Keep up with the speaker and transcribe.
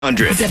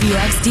100.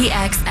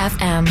 WXDX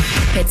FM,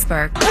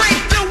 Pittsburgh.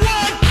 Break the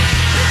wall,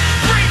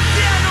 break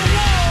down the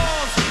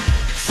walls.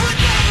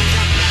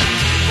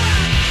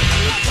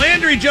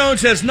 Landry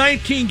Jones has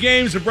 19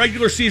 games of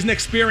regular season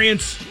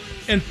experience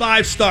and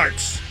 5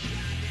 starts.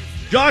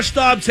 Josh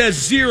Dobbs has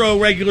 0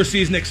 regular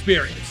season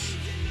experience.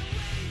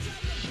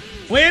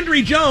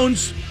 Landry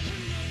Jones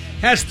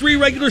has 3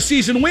 regular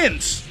season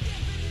wins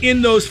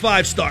in those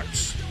 5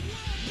 starts.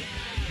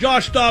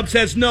 Josh Dobbs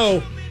has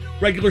no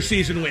regular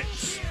season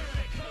wins.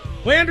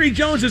 Landry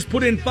Jones has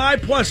put in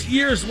 5+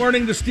 years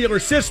learning the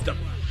Steelers system.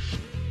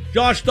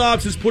 Josh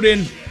Dobbs has put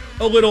in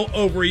a little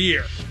over a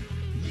year.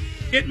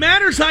 It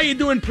matters how you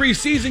do in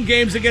preseason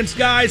games against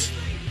guys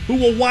who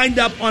will wind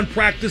up on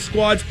practice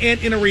squads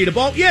and in Arena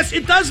Bowl. Yes,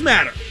 it does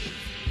matter.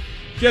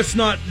 Just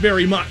not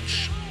very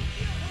much.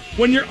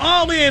 When you're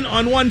all in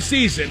on one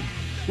season,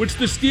 which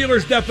the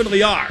Steelers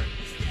definitely are,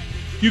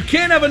 you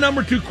can't have a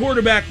number 2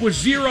 quarterback with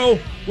 0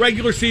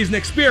 regular season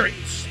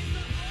experience.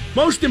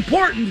 Most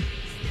important,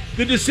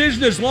 the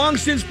decision has long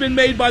since been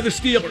made by the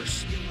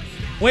Steelers.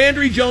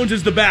 Landry Jones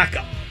is the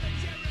backup.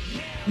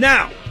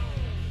 Now,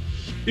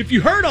 if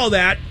you heard all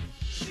that,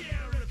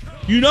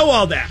 you know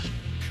all that.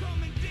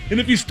 And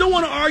if you still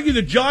want to argue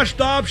that Josh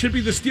Dobbs should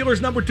be the Steelers'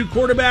 number 2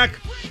 quarterback,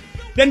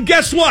 then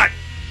guess what?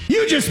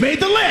 You just made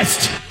the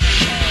list.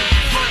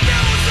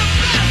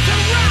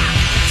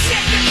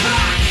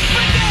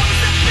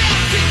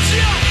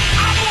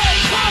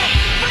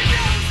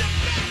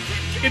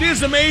 It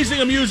is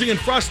amazing, amusing, and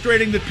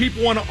frustrating that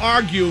people want to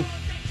argue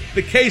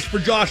the case for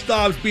Josh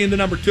Dobbs being the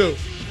number 2.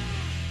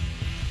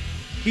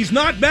 He's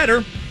not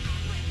better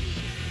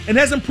and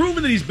hasn't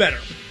proven that he's better.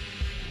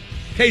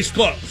 Case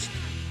closed.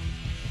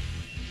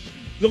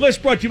 The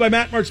list brought to you by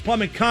Matt Mertz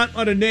Plumbing. Count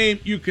on a name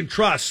you can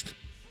trust.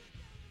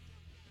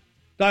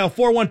 Dial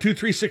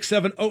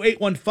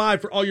 412-367-0815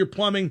 for all your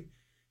plumbing,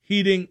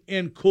 heating,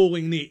 and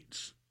cooling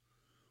needs.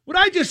 What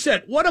I just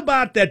said, what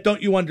about that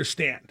don't you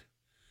understand?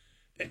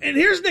 And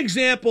here's an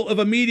example of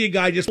a media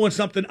guy just pulling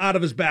something out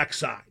of his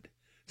backside.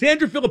 It's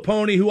Andrew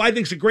Filipponi, who I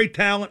think is a great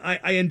talent.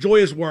 I enjoy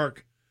his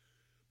work.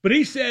 But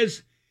he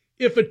says,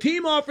 if a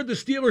team offered the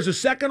Steelers a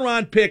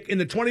second-round pick in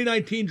the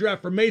 2019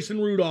 draft for Mason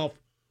Rudolph,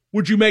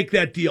 would you make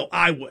that deal?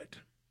 I would.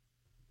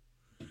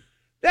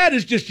 That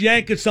is just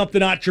yanking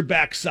something out your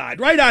backside,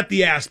 right out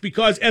the ass,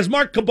 because as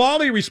Mark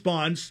Cabali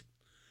responds,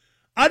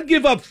 I'd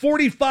give up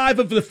 45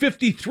 of the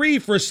 53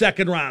 for a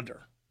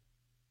second-rounder.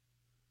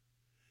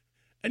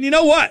 And you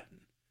know what?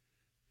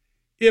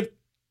 If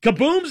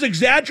Kaboom's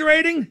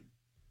exaggerating,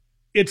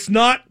 it's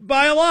not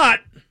by a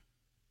lot.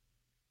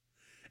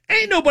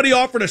 Ain't nobody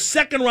offering a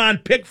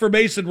second-round pick for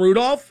Mason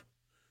Rudolph.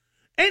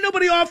 Ain't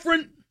nobody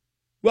offering...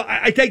 Well,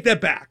 I take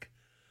that back.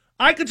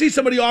 I could see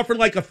somebody offering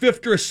like a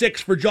 5th or a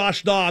 6th for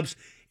Josh Dobbs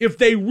if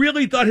they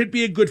really thought he'd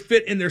be a good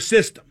fit in their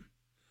system.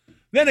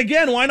 Then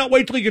again, why not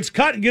wait till he gets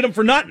cut and get him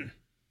for nothing?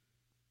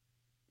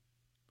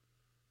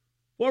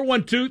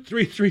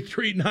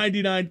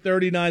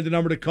 412-333-9939, the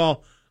number to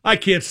call. I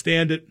can't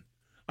stand it.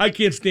 I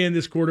can't stand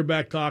this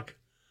quarterback talk.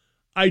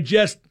 I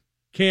just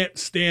can't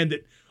stand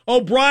it.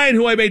 O'Brien,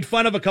 who I made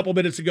fun of a couple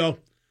minutes ago,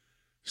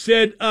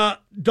 said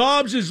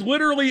Dobbs is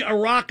literally a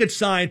rocket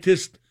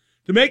scientist.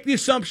 To make the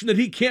assumption that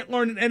he can't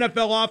learn an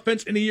NFL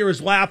offense in a year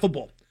is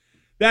laughable.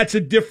 That's a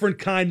different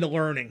kind of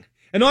learning.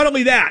 And not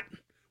only that,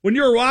 when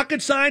you're a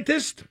rocket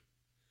scientist,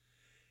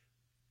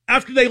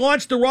 after they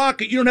launch the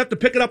rocket, you don't have to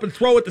pick it up and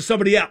throw it to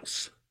somebody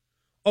else.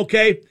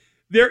 Okay?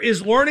 There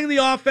is learning the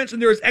offense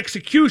and there is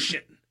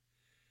execution.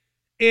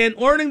 And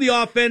learning the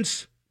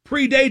offense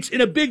predates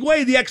in a big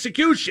way the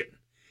execution.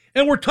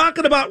 And we're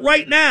talking about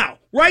right now.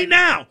 Right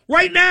now.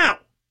 Right now.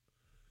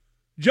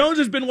 Jones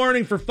has been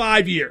learning for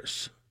 5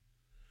 years.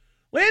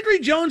 Landry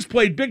Jones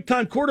played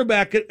big-time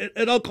quarterback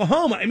at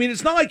Oklahoma. I mean,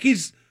 it's not like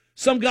he's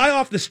some guy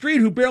off the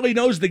street who barely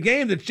knows the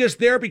game that's just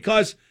there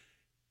because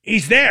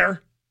he's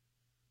there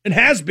and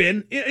has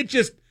been.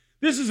 This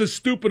is a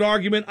stupid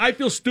argument. I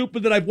feel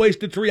stupid that I've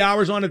wasted 3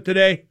 hours on it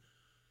today.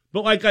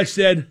 But like I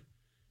said,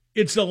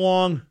 it's a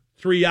long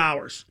 3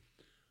 hours.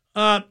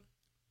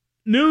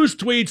 News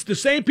tweets, the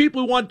same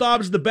people who want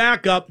Dobbs as the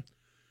backup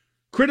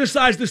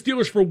criticized the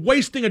Steelers for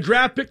wasting a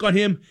draft pick on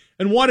him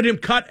and wanted him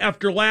cut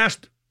after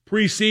last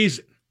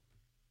preseason.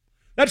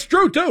 That's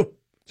true, too.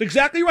 It's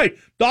exactly right.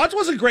 Dobbs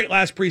wasn't great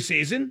last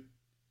preseason.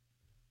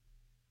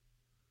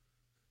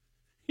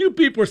 You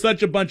people are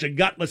such a bunch of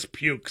gutless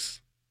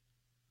pukes.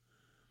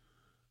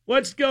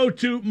 Let's go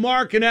to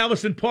Mark in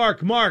Allison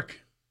Park.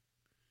 Mark,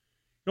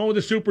 going with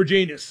the super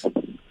genius.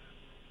 Can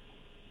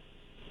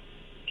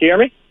you hear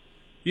me?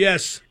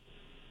 Yes.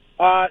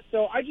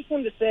 So I just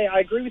wanted to say I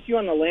agree with you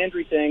on the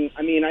Landry thing.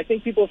 I mean, I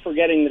think people are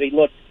forgetting that he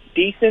looked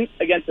decent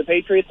against the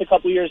Patriots a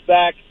couple years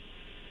back.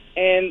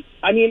 And,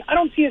 I mean, I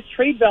don't see his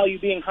trade value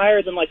being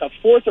higher than like a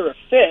 4th or a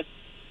 5th.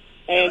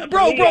 And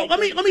bro, let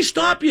me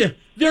stop you.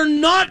 They're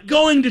not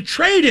going to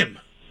trade him.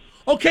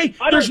 Okay?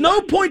 There's no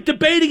point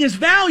debating his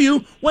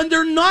value when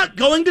they're not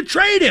going to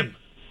trade him.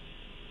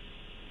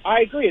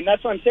 I agree, and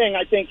that's what I'm saying.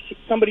 I think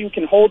somebody who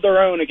can hold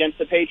their own against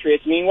the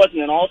Patriots, I mean, he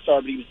wasn't an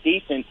all-star, but he was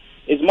decent,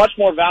 is much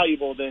more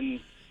valuable than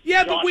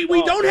Yeah, but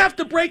we don't have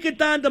to break it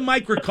down to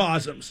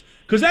microcosms,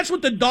 because that's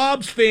what the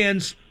Dobbs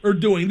fans are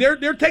doing.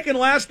 They're taking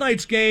last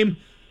night's game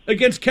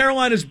against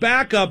Carolina's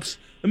backups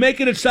and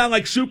making it sound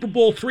like Super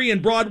Bowl III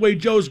and Broadway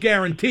Joe's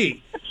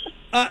Guarantee.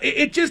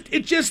 It's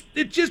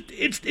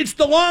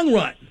the long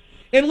run,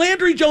 and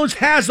Landry Jones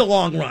has a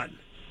long run,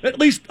 at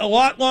least a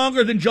lot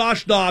longer than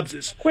Josh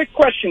Dobbs's. Quick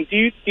question: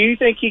 Do you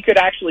think he could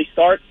actually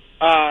start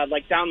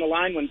like down the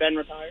line when Ben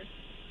retires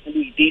and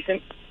be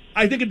decent?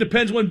 I think it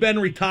depends when Ben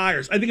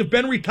retires. I think if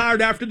Ben retired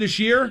after this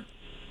year,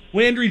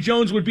 Landry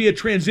Jones would be a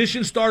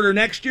transition starter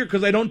next year,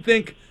 because I don't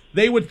think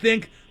they would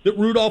think that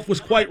Rudolph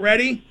was quite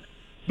ready.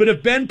 But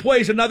if Ben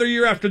plays another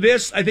year after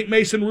this, I think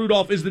Mason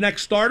Rudolph is the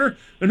next starter.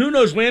 And who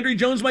knows, Landry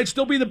Jones might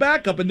still be the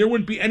backup, and there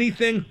wouldn't be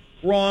anything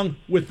wrong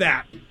with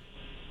that.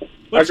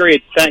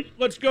 Agreed. Thanks.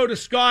 Let's go to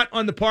Scott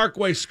on the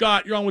Parkway.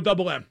 Scott, you're on with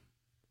Double M.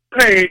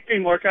 Hey,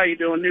 Mark, how you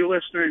doing? New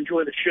listener,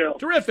 enjoy the show.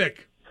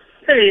 Terrific.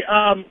 Hey,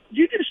 do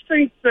you just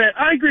think that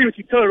I agree with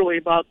you totally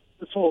about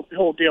this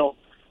whole deal,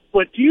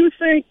 but do you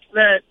think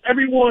that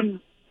everyone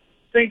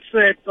thinks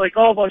that like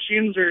all of us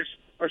users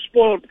are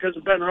spoiled because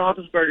of Ben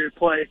Roethlisberger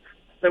play,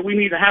 that we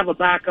need to have a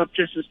backup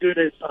just as good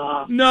as?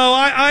 No,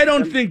 I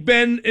don't think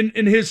Ben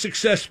and his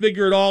success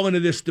figure at all into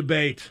this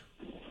debate.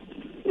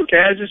 Okay,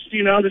 I just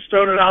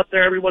throwing it out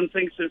there. Everyone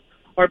thinks that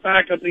our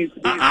backup needs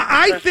to be.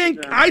 I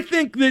think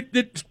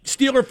that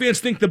Steeler fans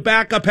think the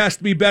backup has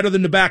to be better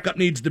than the backup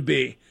needs to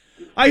be.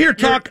 I hear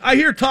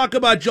talk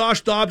about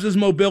Josh Dobbs'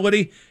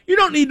 mobility. You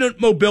don't need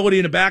mobility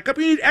in a backup.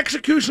 You need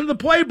execution of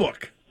the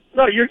playbook.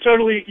 No, you're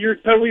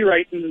totally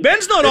right.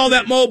 Ben's not all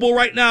that mobile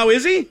right now,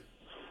 is he?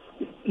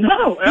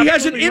 No, he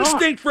has an absolutely not.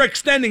 instinct for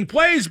extending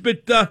plays,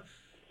 but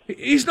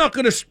he's not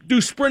going to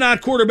do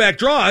sprint-out quarterback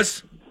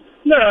draws.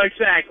 No,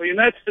 exactly, and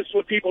that's just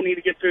what people need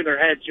to get through their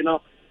heads.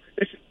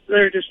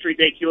 They're just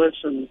ridiculous,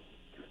 and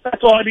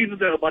that's all I need to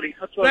know, buddy.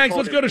 That's what Thanks.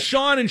 Let's go to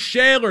Sean and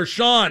Shaler.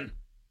 Sean,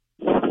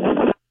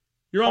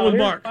 you're on with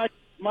Mark.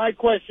 My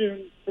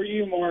question for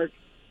you, Mark,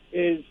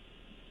 is: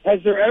 has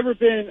there ever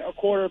been a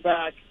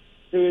quarterback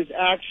who has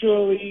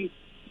actually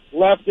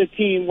left a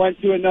team, went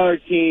to another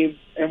team,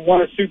 and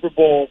won a Super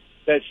Bowl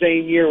that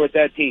same year with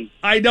that team?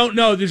 I don't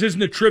know. This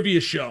isn't a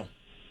trivia show.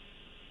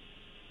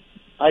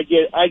 I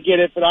get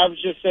it, but I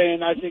was just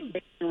saying I think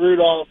Mason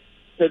Rudolph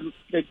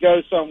could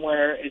go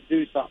somewhere and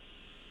do something.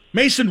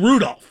 Mason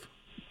Rudolph.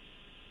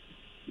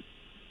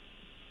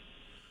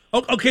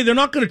 Okay, they're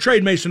not going to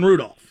trade Mason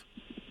Rudolph.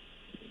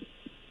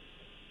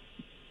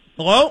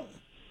 Hello?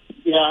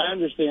 Yeah, I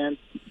understand.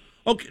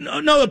 Okay,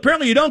 no,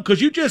 apparently you don't,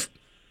 because you just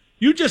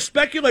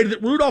speculated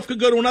that Rudolph could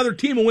go to another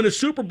team and win a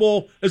Super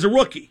Bowl as a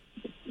rookie.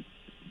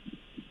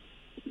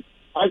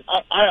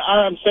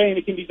 I'm saying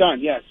it can be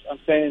done. Yes, I'm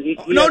saying he.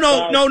 No.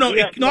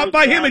 Not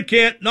by him. It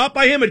can't. Not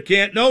by him. It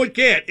can't. No, it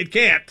can't. It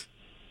can't.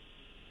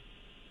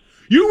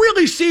 You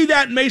really see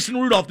that in Mason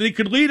Rudolph, that he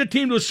could lead a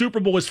team to a Super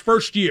Bowl his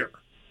first year.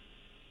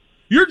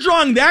 You're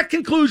drawing that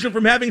conclusion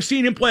from having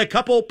seen him play a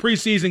couple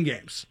preseason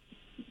games.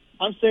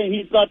 I'm saying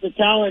he's got the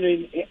talent,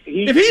 and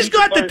if he's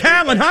got the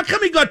talent, how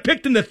come he got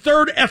picked in the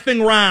third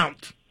effing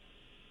round?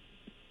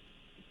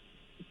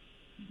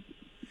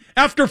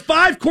 After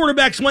 5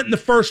 quarterbacks went in the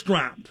first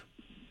round.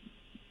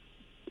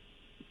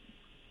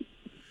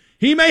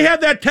 He may have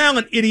that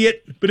talent,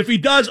 idiot, but if he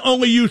does,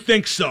 only you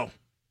think so.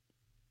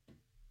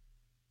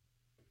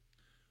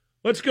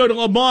 Let's go to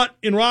Lamont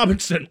in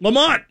Robinson.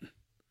 Lamont,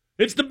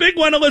 it's the big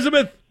one,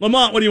 Elizabeth.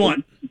 Lamont, what do you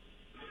want?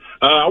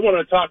 I want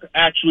to talk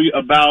actually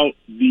about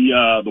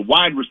the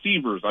wide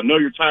receivers. I know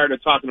you're tired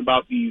of talking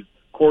about these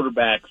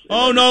quarterbacks.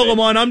 Oh, no,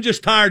 Lamont, I'm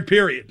just tired,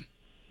 period.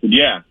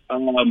 Yeah.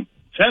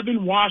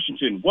 Tevin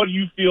Washington, what do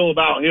you feel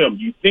about him?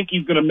 Do you think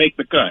he's going to make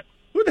the cut?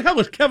 Who the hell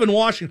is Kevin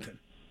Washington?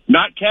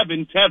 Not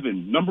Kevin,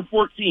 Tevin, number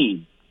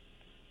 14.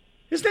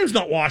 His name's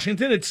not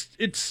Washington.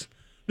 It's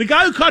the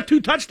guy who caught 2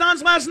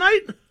 touchdowns last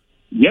night?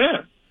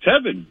 Yeah,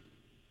 Tevin.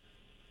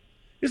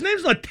 His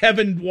name's not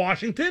Tevin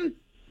Washington.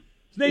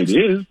 It is.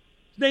 His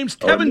name's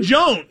Tevin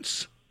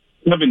Jones.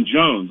 Tevin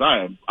Jones.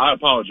 I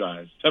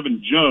apologize.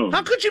 Tevin Jones.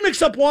 How could you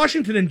mix up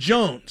Washington and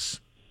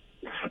Jones?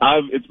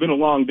 It's been a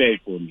long day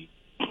for me.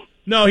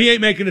 No, he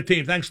ain't making the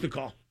team. Thanks for the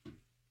call.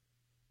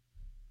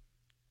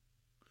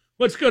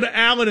 Let's go to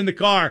Alan in the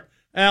car.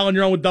 Alan,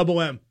 you're on with Double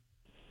M.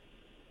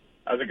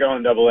 How's it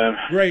going, Double M?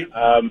 Great.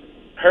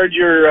 Heard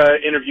your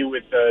interview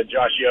with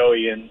Josh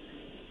Yohe, and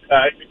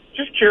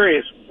just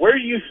curious, where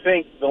do you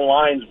think the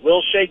lines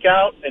will shake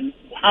out, and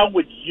how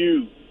would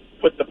you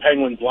put the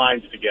Penguins'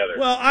 lines together?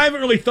 Well, I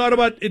haven't really thought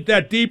about it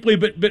that deeply,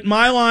 but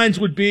my lines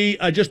would be,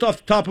 just off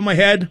the top of my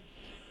head,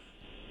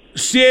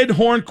 Sid,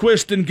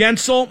 Hornquist, and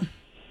Gensel,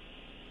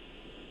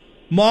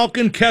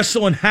 Malkin,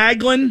 Kessel, and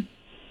Hagelin,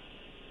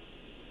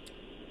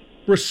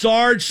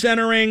 Brassard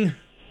centering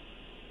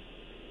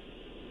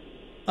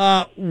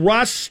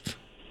Rust,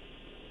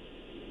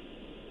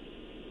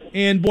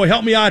 and boy,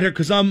 help me out here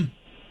because I'm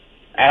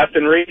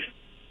Afton Reese.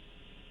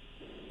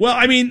 Well,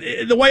 I mean,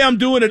 the way I'm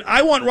doing it,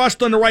 I want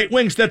Rust on the right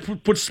wing, so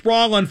that puts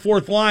Sprawl on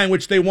 4th line,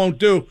 which they won't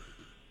do.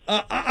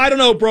 I don't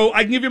know, bro.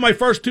 I can give you my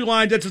first two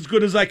lines. That's as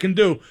good as I can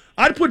do.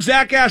 I'd put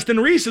Zach Aston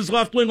Reese as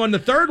left wing on the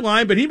third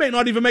line, but he may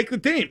not even make the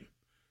team.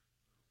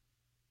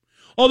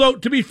 Although,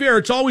 to be fair,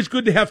 it's always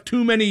good to have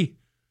too many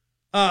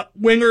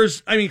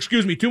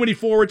too many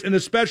forwards, and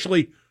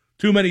especially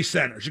too many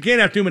centers. You can't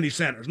have too many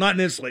centers, not in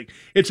this league.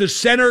 It's a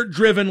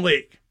center-driven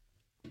league.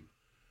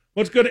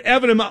 Let's go to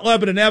Evan in Mount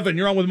Lebanon. Evan,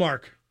 you're on with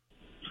Mark.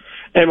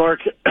 Hey,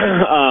 Mark.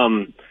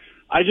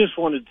 I just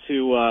wanted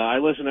to, I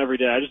listen every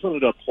day. I just wanted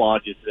to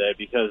applaud you today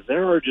because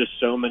there are just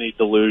so many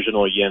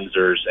delusional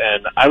Yinzers.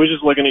 And I was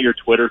just looking at your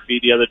Twitter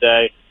feed the other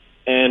day,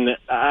 and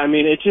I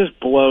mean, it just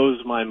blows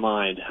my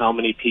mind how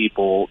many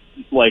people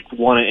want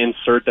to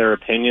insert their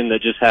opinion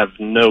that just have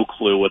no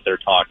clue what they're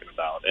talking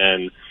about.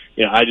 And,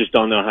 I just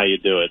don't know how you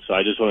do it. So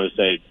I just want to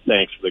say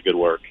thanks for the good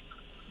work.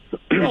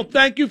 Well,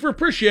 thank you for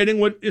appreciating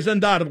what is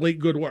undoubtedly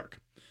good work.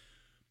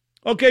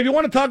 Okay, if you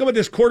want to talk about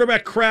this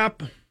quarterback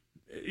crap,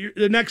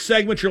 the next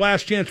segment's your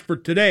last chance for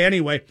today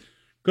anyway,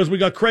 because we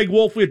got Craig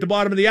Wolfley at the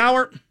bottom of the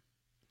hour.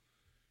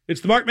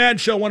 It's the Mark Madden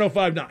Show,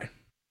 105.9.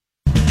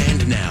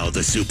 And now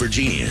the super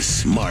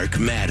genius, Mark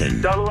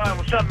Madden.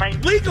 What's up, man?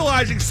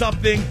 Legalizing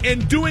something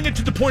and doing it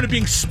to the point of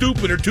being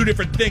stupid are two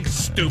different things,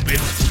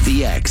 stupid.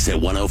 The X at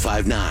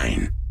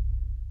 105.9.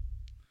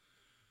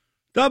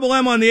 Double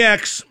M on the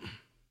X.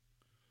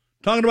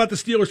 Talking about the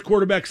Steelers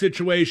quarterback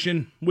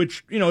situation,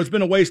 which, has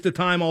been a waste of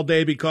time all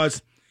day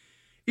because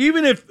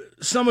even if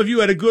some of you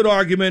had a good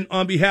argument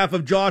on behalf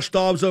of Josh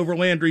Dobbs over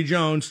Landry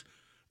Jones,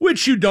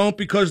 which you don't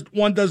because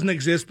one doesn't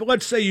exist, but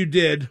let's say you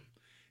did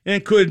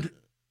and could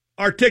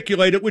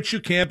articulate it, which you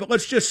can't, but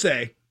let's just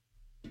say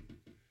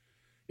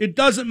it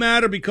doesn't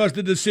matter because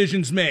the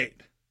decision's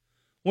made.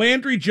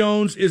 Landry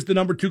Jones is the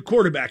number 2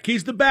 quarterback.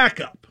 He's the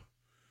backup.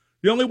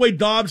 The only way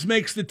Dobbs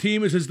makes the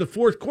team is as the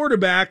 4th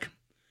quarterback,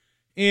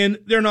 and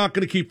they're not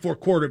going to keep 4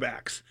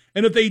 quarterbacks.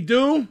 And if they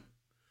do,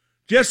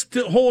 just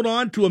to hold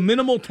on to a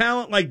minimal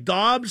talent like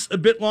Dobbs a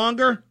bit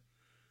longer,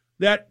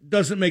 that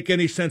doesn't make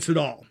any sense at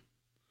all.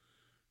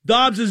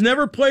 Dobbs has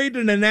never played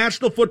in a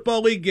National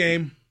Football League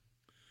game.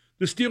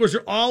 The Steelers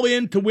are all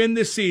in to win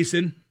this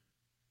season.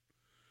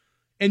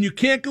 And you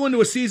can't go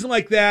into a season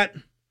like that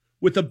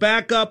with a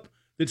backup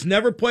that's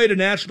never played a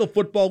National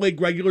Football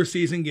League regular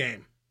season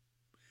game.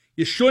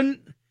 You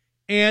shouldn't,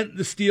 and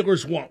the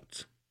Steelers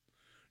won't.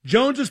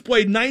 Jones has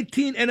played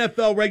 19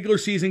 NFL regular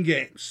season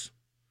games.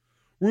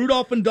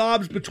 Rudolph and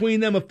Dobbs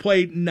between them have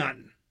played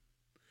none.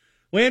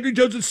 Landry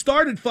Jones has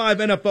started 5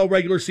 NFL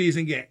regular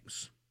season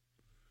games.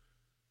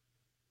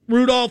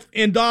 Rudolph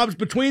and Dobbs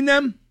between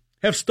them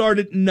have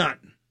started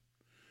none.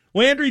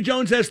 Landry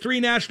Jones has 3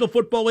 National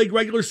Football League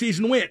regular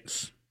season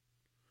wins.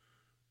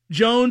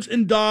 Jones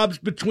and Dobbs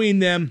between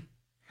them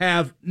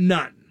have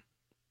none.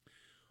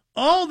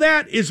 All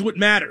that is what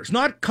matters,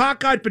 not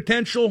cockeyed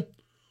potential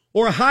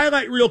or a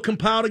highlight reel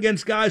compiled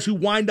against guys who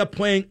wind up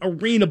playing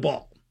arena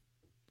ball.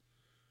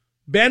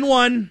 Ben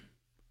 1,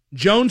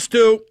 Jones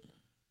 2,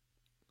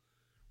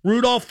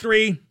 Rudolph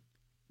 3,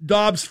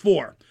 Dobbs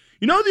 4.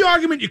 You know the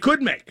argument you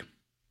could make?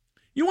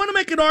 You want to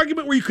make an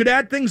argument where you could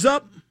add things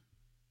up?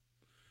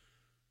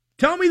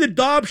 Tell me that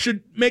Dobbs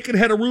should make it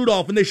ahead of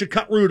Rudolph and they should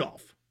cut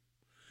Rudolph.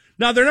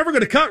 Now, they're never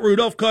going to cut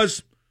Rudolph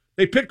because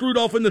they picked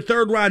Rudolph in the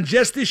 3rd round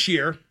just this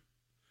year,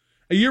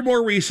 a year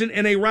more recent,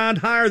 and a round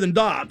higher than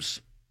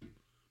Dobbs.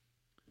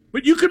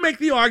 But you could make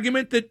the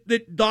argument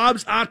that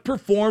Dobbs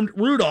outperformed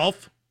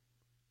Rudolph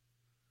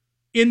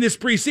in this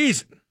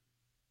preseason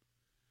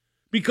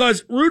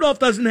because Rudolph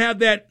doesn't have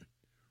that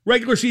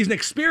regular season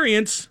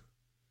experience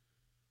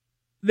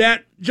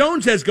that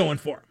Jones has going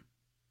for him.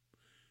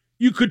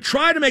 You could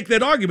try to make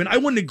that argument. I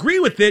wouldn't agree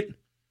with it,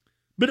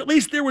 but at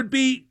least there would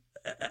be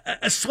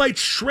a slight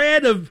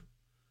shred of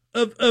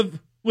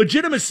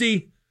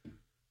legitimacy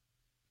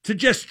to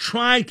just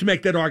trying to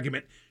make that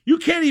argument. You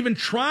can't even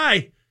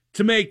try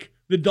to make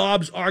the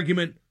Dobbs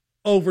argument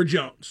over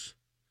Jones.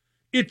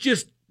 It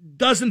just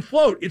doesn't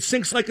float. It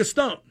sinks like a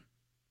stone.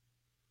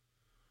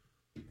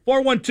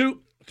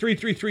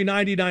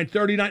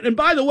 412-333-9939. And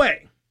by the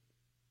way,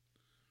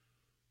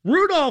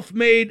 Rudolph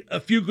made a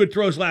few good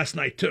throws last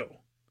night too.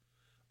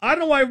 I don't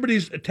know why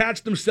everybody's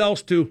attached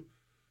themselves to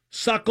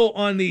suckle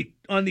on the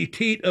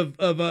teat of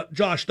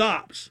Josh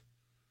Dobbs.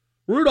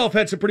 Rudolph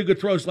had some pretty good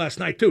throws last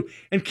night too.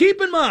 And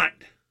keep in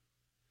mind,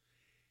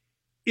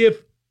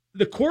 if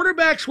the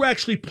quarterbacks were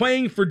actually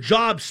playing for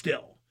jobs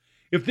still,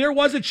 if there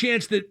was a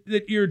chance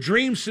that your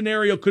dream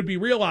scenario could be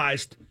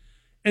realized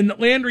and that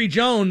Landry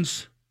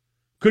Jones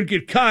could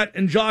get cut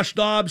and Josh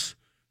Dobbs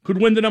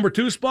could win the number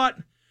 2 spot,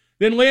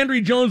 then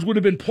Landry Jones would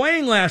have been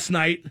playing last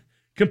night,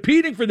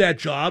 competing for that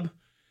job,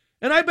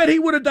 and I bet he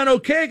would have done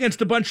okay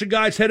against a bunch of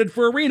guys headed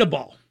for arena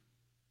ball.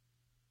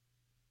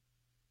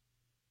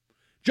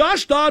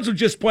 Josh Dobbs was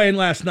just playing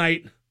last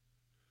night,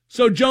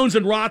 so Jones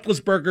and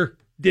Roethlisberger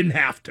didn't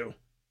have to.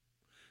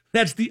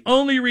 That's the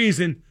only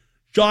reason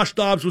Josh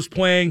Dobbs was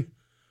playing.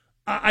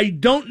 I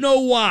don't know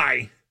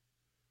why,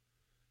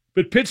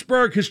 but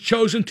Pittsburgh has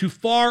chosen to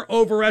far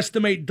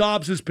overestimate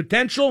Dobbs'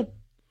 potential,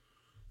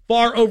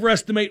 far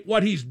overestimate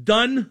what he's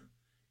done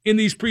in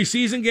these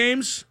preseason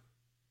games,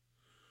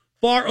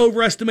 far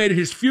overestimated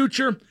his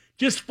future,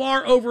 just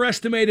far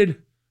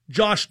overestimated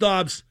Josh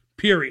Dobbs,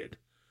 period.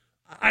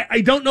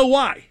 I don't know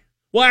why.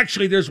 Well,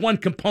 actually, there's one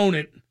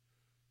component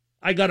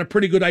I got a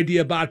pretty good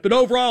idea about, but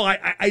overall,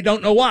 I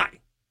don't know why.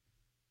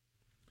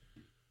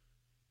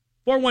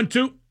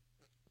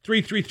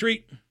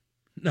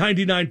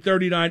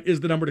 412-333-9939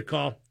 is the number to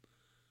call.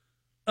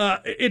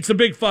 It's a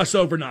big fuss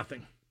over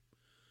nothing.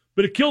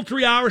 But it killed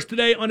 3 hours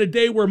today on a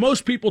day where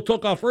most people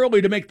took off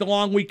early to make the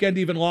long weekend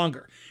even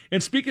longer.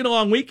 And speaking of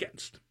long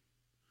weekends,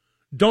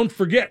 don't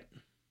forget,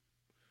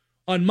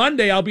 on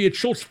Monday, I'll be at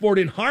Schultz Ford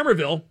in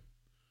Harmarville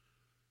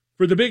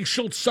for the big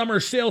Schultz Summer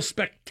Sale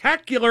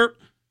Spectacular.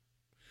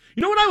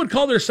 You know what I would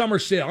call their summer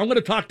sale? I'm going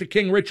to talk to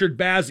King Richard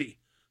Bazzi,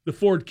 the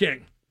Ford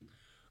King.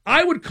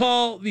 I would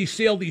call the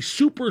sale the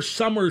Super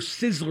Summer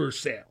Sizzler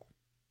Sale.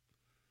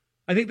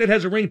 I think that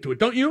has a ring to it,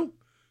 don't you?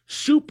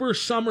 Super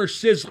Summer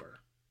Sizzler.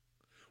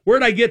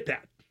 Where'd I get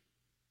that?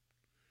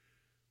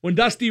 When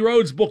Dusty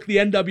Rhodes booked the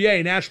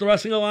NWA, National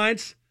Wrestling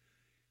Alliance,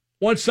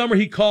 one summer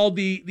he called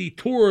the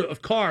tour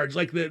of cards,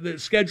 like the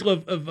schedule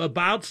of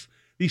bouts,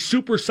 the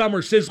Super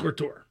Summer Sizzler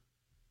Tour.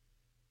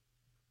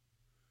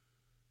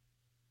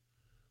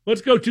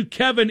 Let's go to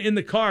Kevin in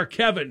the car.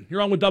 Kevin,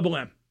 you're on with Double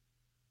M.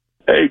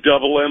 Hey,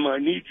 Double M, I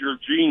need your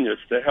genius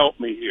to help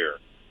me here.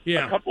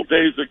 Yeah. A couple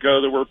days ago,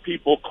 there were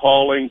people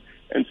calling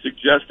and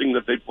suggesting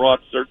that they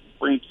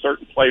bring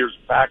certain players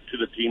back to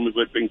the team who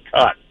had been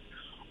cut.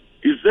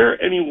 Is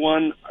there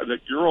anyone that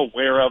you're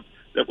aware of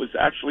that was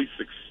actually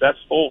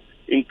successful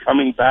in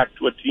coming back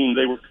to a team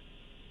they were?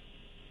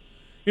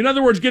 In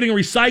other words, getting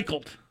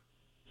recycled.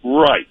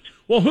 Right.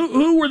 Well,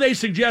 who were they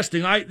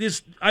suggesting? I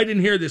didn't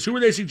hear this. Who were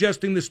they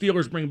suggesting the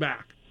Steelers bring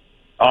back?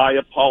 I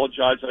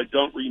apologize. I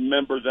don't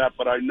remember that,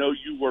 but I know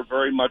you were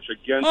very much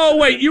against. Oh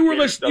wait, you were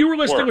listening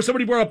when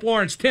somebody brought up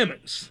Lawrence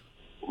Timmons.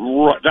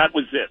 Right, that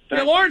was it.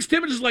 Yeah, Lawrence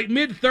Timmons is like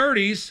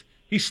mid-30s.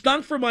 He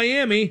stunk for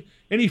Miami,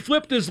 and he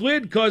flipped his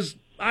lid because,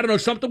 I don't know,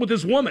 something with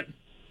his woman.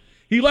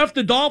 He left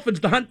the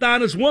Dolphins to hunt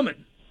down his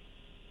woman.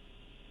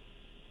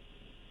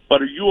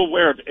 But are you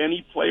aware of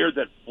any player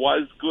that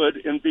was good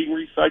in being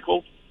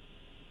recycled?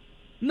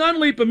 None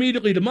leap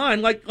immediately to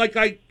mind. Like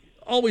I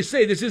always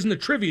say, this isn't a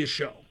trivia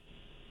show.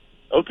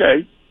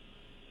 Okay.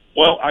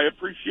 Well, I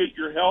appreciate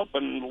your help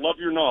and love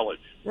your knowledge.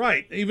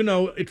 Right, even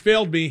though it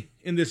failed me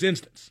in this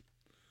instance.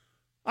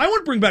 I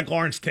wouldn't bring back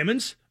Lawrence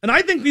Timmons, and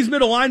I think these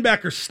middle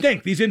linebackers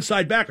stink, these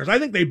inside backers. I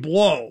think they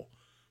blow,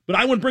 but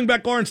I wouldn't bring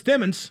back Lawrence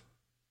Timmons.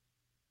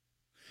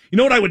 You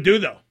know what I would do,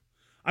 though?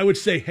 I would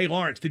say, hey,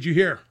 Lawrence, did you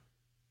hear?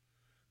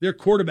 Their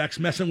quarterback's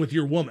messing with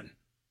your woman.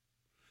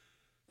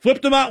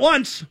 Flipped him out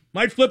once,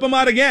 might flip him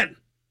out again.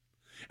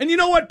 And you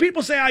know what?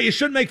 People say, you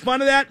shouldn't make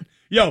fun of that.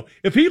 Yo,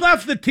 if he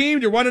left the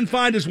team to run and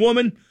find his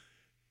woman,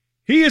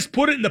 he has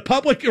put it in the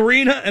public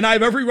arena, and I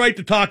have every right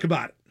to talk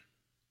about it.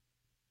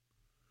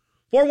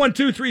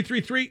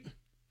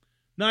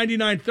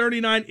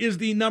 412-333-9939 is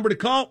the number to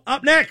call.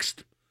 Up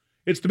next,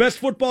 it's the best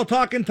football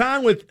talk in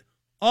town with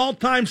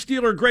all-time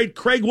Steeler great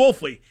Craig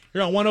Wolfley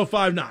here on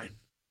 105.9.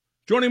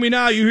 Joining me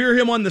now, you hear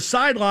him on the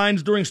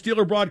sidelines during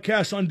Steeler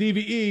broadcasts on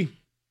DVE.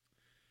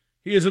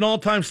 He is an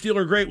all-time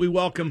Steeler great. We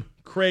welcome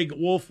Craig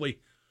Wolfley.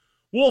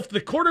 Wolf,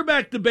 the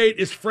quarterback debate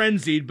is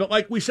frenzied, but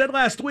like we said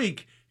last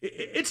week,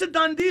 it's a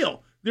done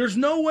deal. There's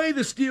no way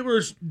the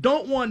Steelers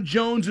don't want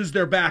Jones as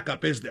their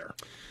backup, is there?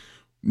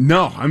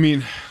 No, I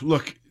mean,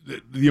 look,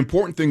 the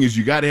important thing is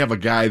you got to have a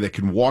guy that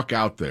can walk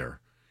out there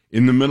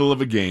in the middle of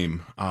a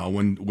game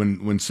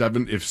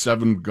if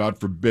seven, God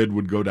forbid,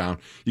 would go down.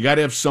 You got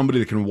to have somebody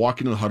that can walk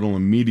into the huddle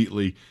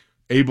immediately,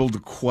 able to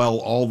quell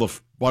all the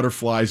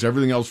butterflies,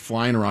 everything else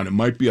flying around. It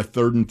might be a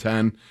 3rd and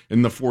 10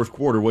 in the fourth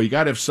quarter. Well, you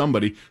got to have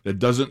somebody that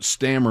doesn't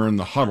stammer in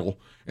the huddle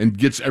and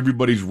gets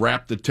everybody's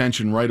rapt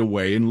attention right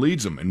away and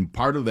leads them. And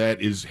part of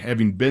that is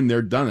having been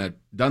there, done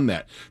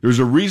that. There's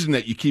a reason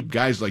that you keep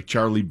guys like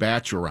Charlie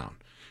Batch around.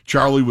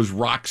 Charlie was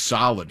rock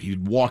solid.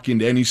 He'd walk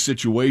into any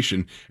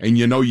situation, and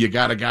you know you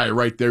got a guy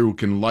right there who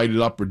can light it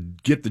up or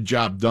get the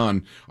job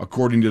done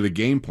according to the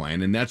game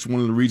plan. And that's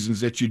one of the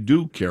reasons that you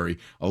do carry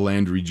a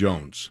Landry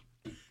Jones.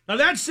 Now,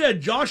 that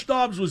said, Josh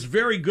Dobbs was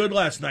very good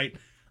last night.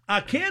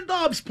 Can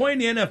Dobbs play in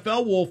the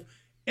NFL, Wolf?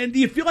 And do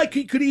you feel like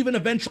he could even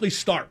eventually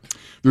start?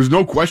 There's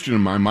no question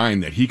in my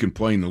mind that he can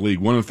play in the league.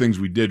 One of the things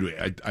we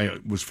did, I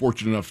was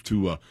fortunate enough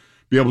to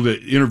be able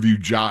to interview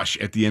Josh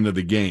at the end of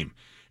the game.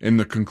 And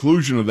the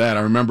conclusion of that, I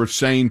remember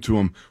saying to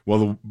him, well,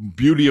 the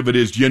beauty of it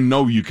is you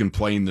know you can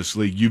play in this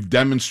league. You've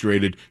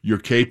demonstrated you're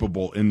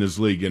capable in this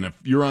league. And if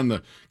you're on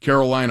the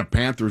Carolina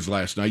Panthers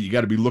last night, you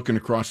got to be looking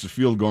across the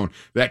field going,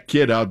 that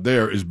kid out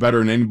there is better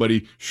than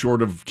anybody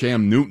short of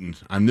Cam Newton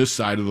on this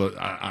side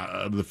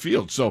of the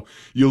field. So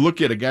you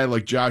look at a guy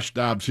like Josh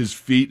Dobbs, his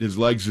feet, his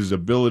legs, his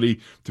ability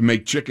to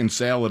make chicken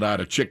salad out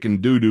of chicken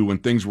doo-doo when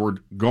things were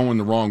going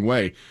the wrong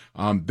way.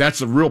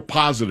 That's a real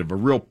positive, a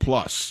real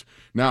plus.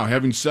 Now,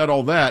 having said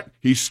all that,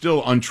 he's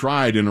still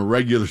untried in a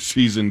regular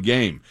season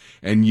game.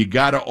 And you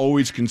got to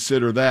always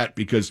consider that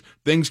because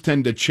things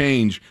tend to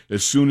change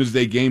as soon as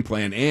they game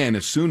plan and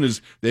as soon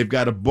as they've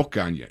got a book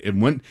on you.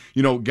 And when,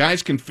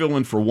 guys can fill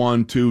in for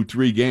 1, 2,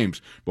 3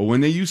 games, but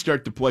when you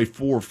start to play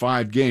 4 or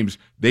 5 games,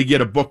 they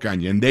get a book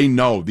on you and they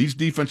know these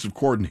defensive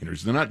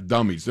coordinators, they're not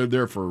dummies. They're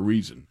there for a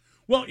reason.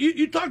 Well,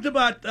 you talked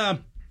about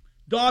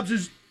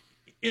Dobbs'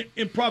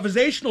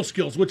 improvisational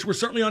skills, which were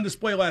certainly on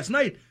display last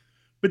night.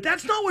 But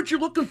that's not what you're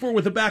looking for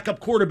with a backup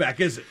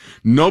quarterback, is it?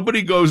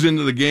 Nobody goes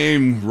into the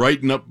game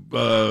writing up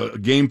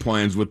game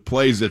plans with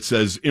plays that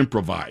says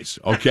improvise,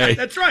 okay?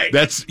 That's right.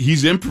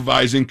 He's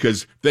improvising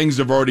because things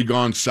have already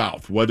gone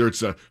south, whether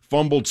it's a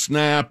fumbled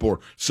snap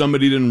or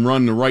somebody didn't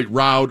run the right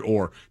route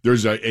or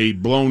there's a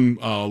blown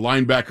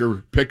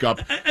linebacker pickup.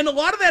 And a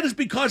lot of that is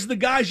because of the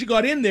guys you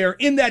got in there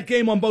in that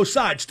game on both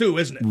sides, too,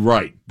 isn't it?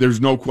 Right.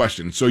 There's no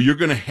question. So you're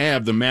going to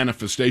have the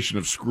manifestation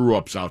of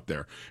screw-ups out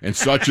there, and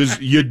such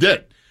as you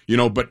did.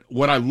 But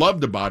what I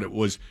loved about it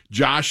was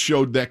Josh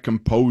showed that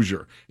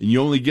composure, and you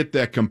only get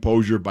that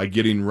composure by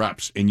getting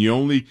reps, and you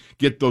only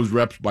get those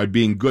reps by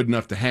being good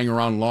enough to hang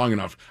around long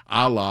enough,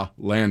 a la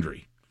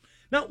Landry.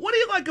 Now, what do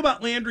you like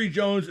about Landry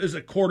Jones as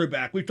a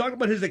quarterback? We've talked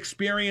about his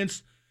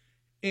experience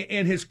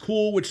and his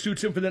cool, which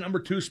suits him for the number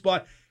 2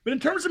 spot. But in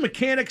terms of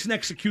mechanics and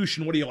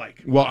execution, what do you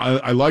like? Well,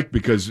 I like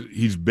because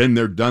he's been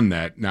there, done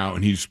that now,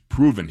 and he's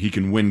proven he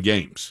can win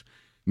games.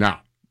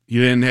 Now, he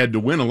didn't had to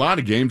win a lot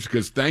of games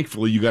because,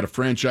 thankfully, you got a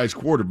franchise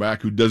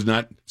quarterback who does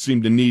not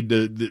seem to need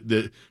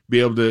to be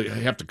able to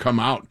have to come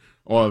out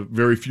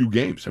very few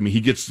games. I mean,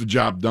 he gets the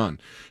job done.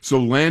 So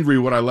Landry,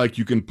 what I like,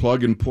 you can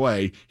plug and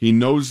play. He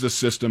knows the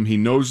system. He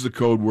knows the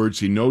code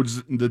words. He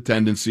knows the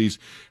tendencies.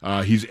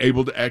 He's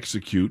able to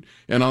execute.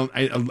 And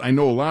I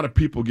know a lot of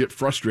people get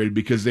frustrated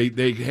because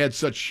they had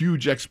such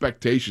huge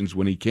expectations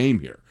when he came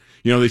here.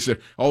 They said,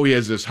 he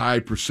has this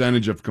high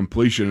percentage of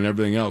completion and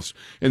everything else.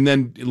 And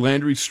then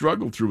Landry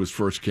struggled through his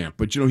first camp.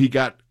 But, he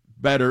got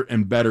better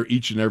and better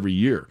each and every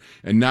year.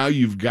 And now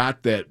you've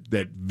got that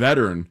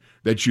veteran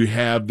that you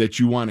have that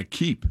you want to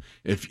keep.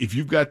 If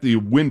you've got the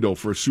window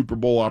for a Super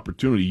Bowl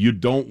opportunity, you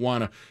don't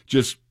want to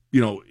just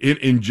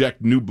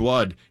inject new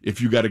blood if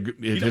you got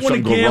if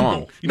something go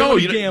wrong.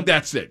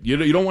 That's it.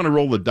 You don't want to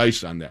roll the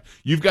dice on that.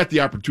 You've got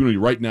the opportunity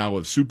right now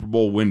with a Super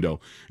Bowl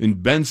window,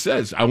 and Ben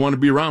says, "I want to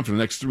be around for the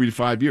next 3 to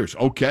 5 years."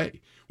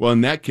 Okay, well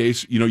in that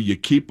case, you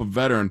keep a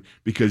veteran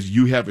because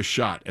you have a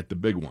shot at the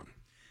big one.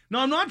 Now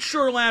I'm not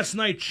sure last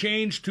night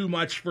changed too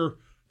much for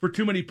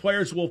too many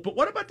players, Wolf. But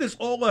what about this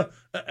Ola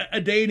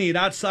Adeniyi, an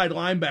outside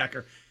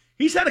linebacker?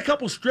 He's had a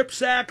couple strip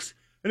sacks.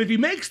 And if he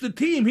makes the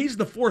team, he's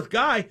the 4th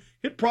guy.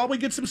 He'll probably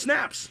get some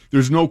snaps.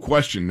 There's no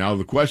question. Now,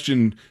 the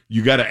question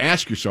you got to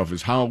ask yourself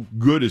is how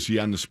good is he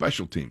on the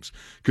special teams?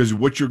 Because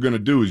what you're going to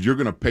do is you're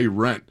going to pay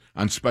rent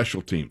on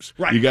special teams.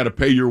 Right. You got to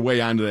pay your way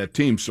onto that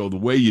team. So the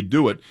way you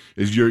do it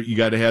is you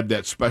got to have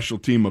that special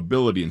team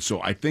ability. And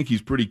so I think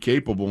he's pretty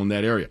capable in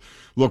that area.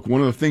 Look,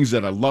 one of the things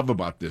that I love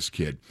about this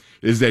kid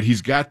is that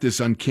he's got this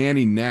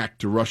uncanny knack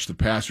to rush the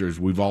passer, as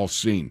we've all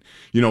seen.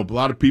 A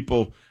lot of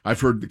people,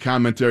 I've heard the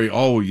commentary,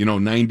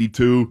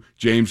 92,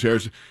 James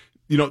Harrison.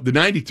 The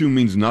 92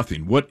 means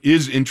nothing. What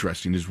is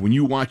interesting is when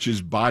you watch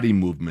his body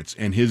movements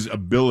and his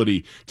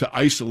ability to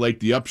isolate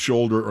the up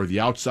shoulder or the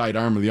outside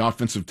arm of the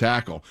offensive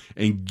tackle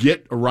and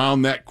get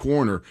around that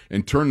corner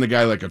and turn the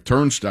guy like a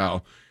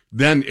turnstile,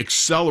 then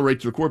accelerate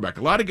to the quarterback.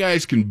 A lot of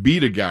guys can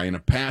beat a guy in a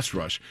pass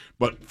rush,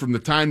 but from the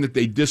time that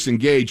they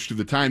disengage to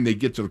the time they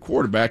get to the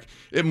quarterback,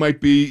 it might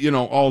be,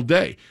 all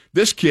day.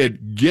 This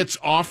kid gets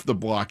off the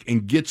block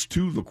and gets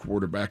to the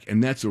quarterback,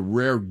 and that's a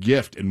rare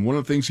gift. And one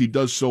of the things he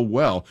does so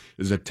well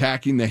is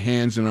attacking the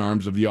hands and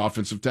arms of the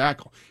offensive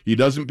tackle. He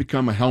doesn't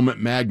become a helmet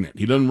magnet.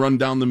 He doesn't run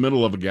down the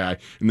middle of a guy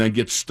and then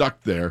get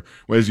stuck there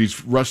as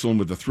he's wrestling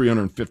with a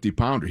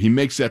 350-pounder. He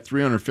makes that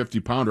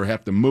 350-pounder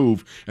have to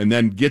move and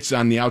then gets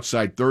on the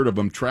outside third of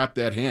him, trap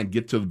that hand,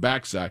 get to the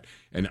backside,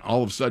 and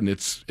all of a sudden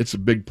it's a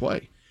big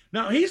play.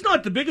 Now, he's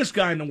not the biggest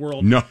guy in the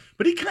world, no,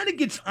 but he kind of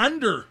gets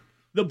under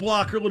the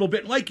blocker a little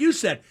bit. Like you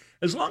said,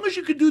 as long as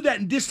you can do that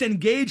and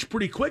disengage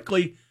pretty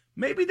quickly,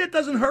 maybe that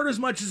doesn't hurt as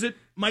much as it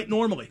might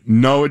normally.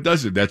 No, it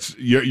doesn't.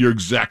 You're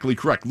exactly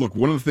correct. Look,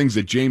 one of the things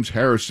that James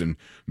Harrison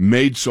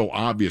made so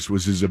obvious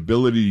was his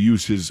ability to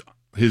use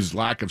his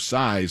lack of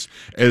size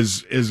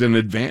as an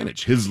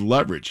advantage, his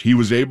leverage. He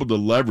was able to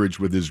leverage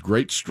with his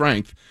great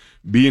strength,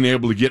 being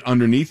able to get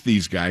underneath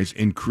these guys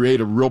and create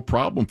a real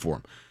problem for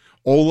him.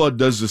 Ola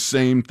does the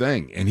same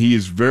thing, and he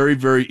is very,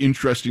 very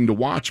interesting to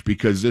watch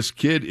because this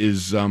kid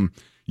is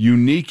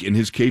unique in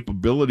his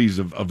capabilities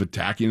of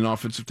attacking an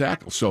offensive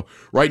tackle. So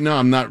right now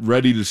I'm not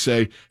ready to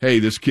say, hey,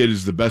 this kid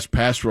is the best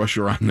pass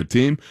rusher on the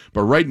team,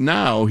 but right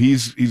now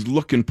he's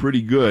looking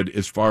pretty good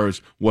as far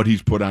as what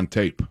he's put on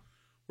tape.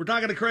 We're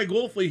talking to Craig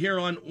Wolfley here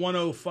on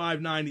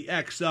 105.9 The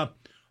X.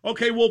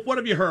 Okay, Wolf, what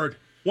have you heard?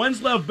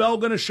 When's Lev Bell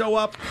going to show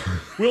up?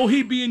 Will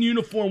he be in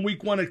uniform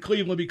week 1 at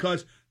Cleveland?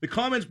 Because the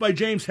comments by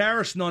James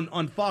Harrison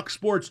on Fox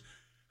Sports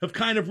have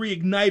kind of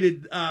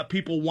reignited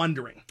people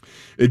wondering.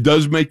 It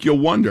does make you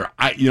wonder.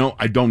 I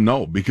don't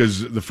know,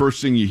 because the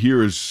first thing you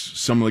hear is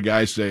some of the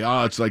guys say,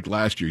 it's like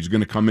last year. He's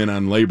going to come in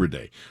on Labor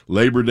Day.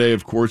 Labor Day,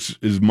 of course,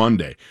 is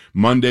Monday.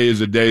 Monday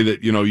is a day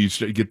that, you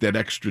get that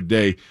extra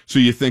day. So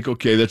you think,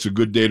 okay, that's a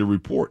good day to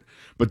report.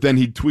 But then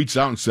he tweets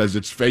out and says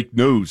it's fake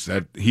news,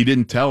 that he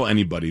didn't tell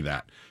anybody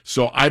that.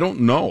 So I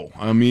don't know.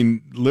 I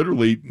mean,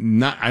 literally,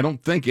 I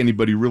don't think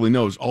anybody really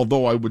knows.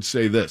 Although I would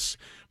say this,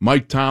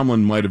 Mike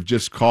Tomlin might have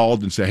just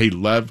called and said, hey,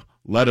 Lev,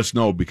 let us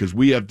know, because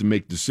we have to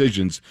make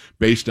decisions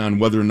based on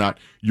whether or not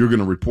you're going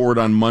to report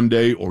on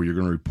Monday, or you're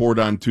going to report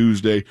on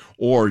Tuesday,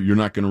 or you're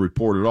not going to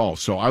report at all.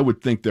 So I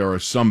would think there are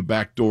some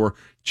back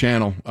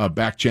channel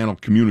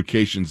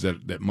communications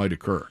that might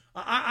occur.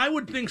 I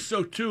would think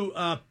so too.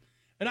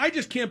 And I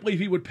just can't believe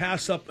he would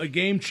pass up a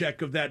game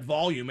check of that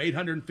volume,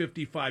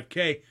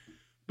 $855K.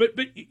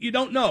 But you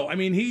don't know. I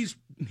mean, he's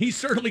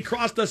certainly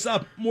crossed us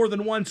up more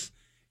than once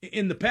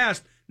in the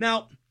past.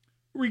 Now,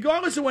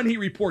 regardless of when he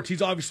reports,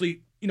 he's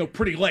obviously,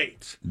 pretty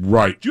late.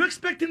 Right. Do you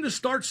expect him to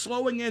start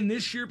slowing in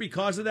this year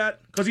because of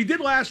that? Because he did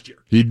last year.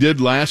 He did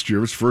last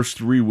year. His first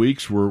 3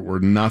 weeks were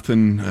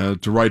nothing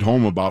to write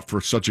home about for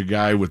such a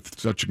guy with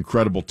such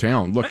incredible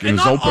talent. Look, in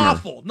his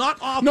opener. Not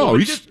awful. No,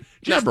 he's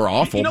never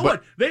awful. You know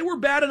what? They were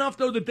bad enough,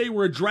 though, that they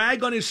were a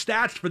drag on his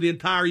stats for the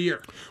entire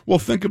year. Well,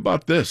 think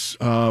about this.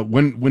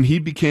 When he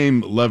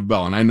became Lev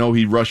Bell, and I know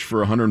he rushed for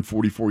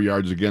 144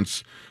 yards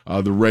against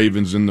the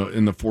Ravens in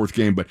the fourth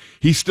game, but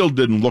he still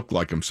didn't look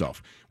like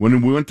himself.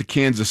 When we went to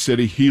Kansas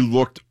City, he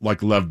looked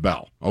like Lev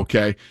Bell,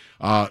 okay?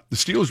 The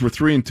Steelers were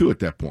 3-2 at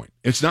that point.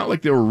 It's not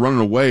like they were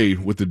running away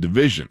with the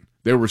division.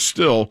 They were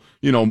still,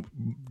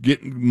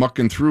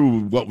 mucking through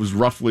what was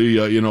roughly,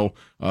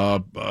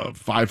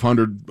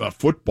 500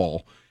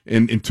 football,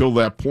 and until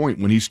that point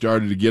when he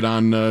started to get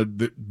on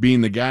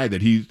being the guy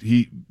that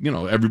he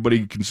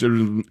everybody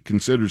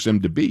considers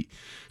him to be.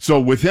 So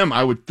with him,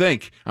 I would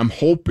think, I'm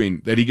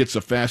hoping that he gets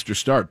a faster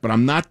start, but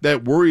I'm not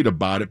that worried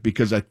about it,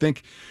 because I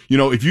think,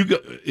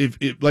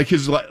 if like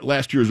his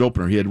last year's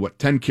opener, he had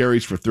 10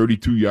 carries for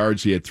 32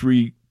 yards. He had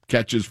 3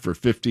 catches for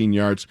 15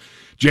 yards.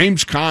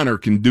 James Conner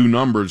can do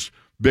numbers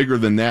bigger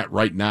than that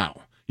right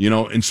now,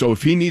 and so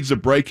if he needs a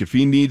break, if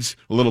he needs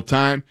a little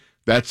time,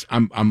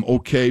 I'm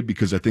okay,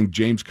 because I think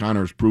James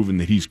Conner has proven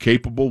that he's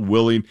capable,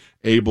 willing,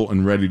 able,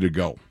 and ready to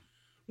go.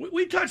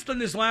 We touched on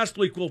this last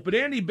week, Wolf, but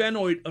Andy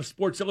Benoit of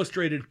Sports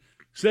Illustrated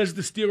says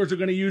the Steelers are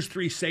going to use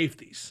 3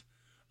 safeties.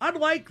 I'd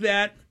like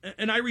that,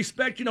 and I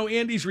respect,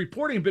 Andy's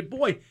reporting, but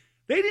boy,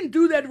 they didn't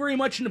do that very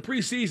much in the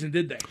preseason,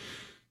 did they?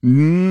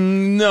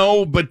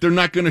 No, but they're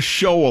not going to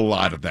show a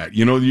lot of that.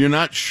 You're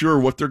not sure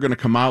what they're going to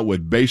come out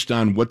with based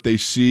on what they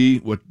see,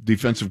 what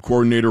defensive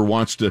coordinator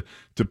wants to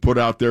put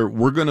out there.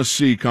 We're going to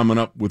see coming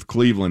up with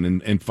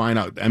Cleveland and find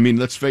out. I mean,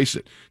 let's face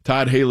it,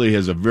 Todd Haley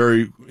has a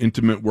very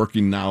intimate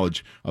working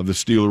knowledge of the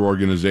Steeler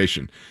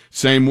organization.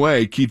 Same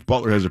way, Keith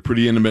Butler has a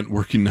pretty intimate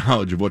working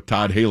knowledge of what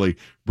Todd Haley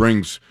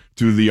brings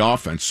to the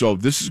offense. So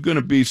this is going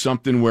to be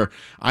something where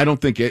I don't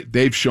think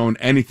they've shown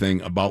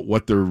anything about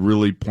what they're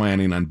really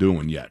planning on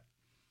doing yet.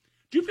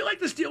 Do you feel like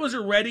the Steelers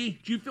are ready?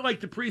 Do you feel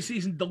like the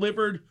preseason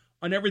delivered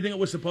on everything it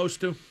was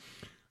supposed to?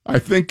 I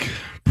think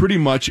pretty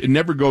much it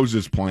never goes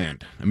as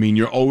planned. I mean,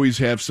 you always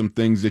have some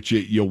things that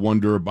you'll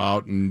wonder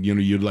about, and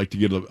you'd like to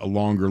get a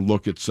longer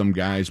look at some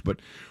guys.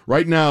 But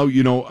right now,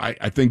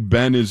 I think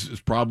Ben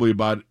is probably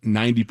about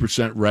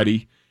 90%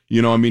 ready.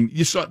 I mean,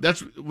 you saw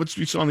that's what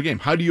you saw in the game.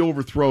 How do you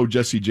overthrow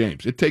Jesse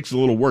James? It takes a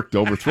little work to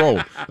overthrow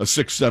a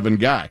 6'7"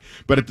 guy,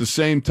 but at the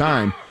same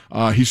time,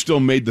 he still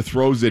made the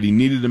throws that he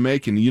needed to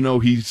make, and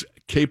he's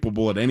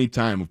capable at any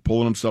time of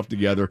pulling himself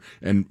together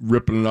and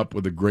ripping it up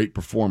with a great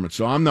performance.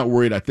 So I'm not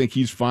worried. I think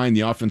he's fine.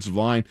 The offensive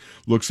line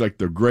looks like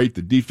they're great.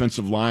 The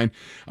defensive line,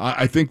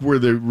 I think where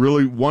they're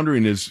really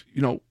wondering is,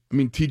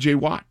 TJ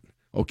Watt.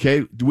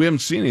 Okay, we haven't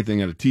seen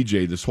anything out of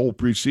TJ this whole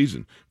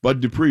preseason. Bud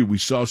Dupree, we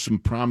saw some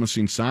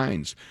promising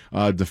signs.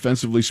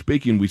 Defensively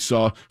speaking, we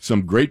saw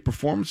some great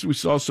performances. We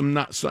saw some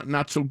not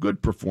so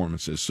good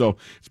performances. So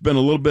it's been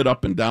a little bit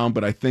up and down,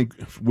 but I think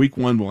week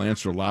 1 will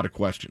answer a lot of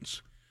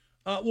questions.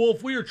 Well,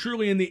 if we are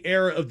truly in the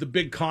era of the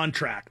big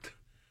contract,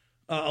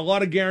 a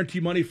lot of guarantee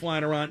money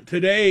flying around.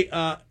 Today,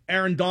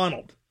 Aaron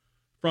Donald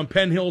from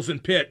Penn Hills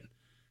and Pitt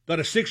got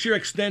a 6-year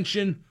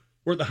extension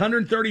worth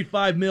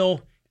 $135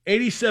 million,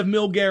 $87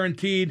 million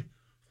guaranteed,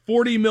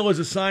 $40 million as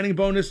a signing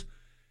bonus.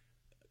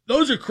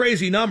 Those are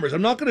crazy numbers.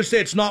 I'm not going to say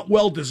it's not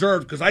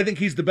well-deserved, because I think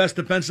he's the best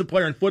defensive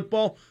player in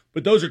football,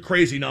 but those are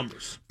crazy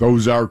numbers.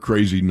 Those are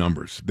crazy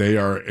numbers. They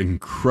are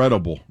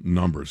incredible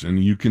numbers.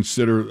 And you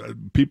consider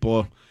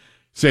people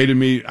say to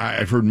me,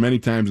 I've heard many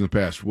times in the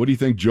past, what do you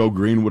think Joe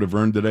Green would have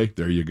earned today?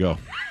 There you go.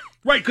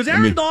 Right, because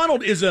Aaron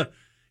Donald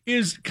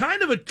is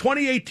kind of a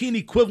 2018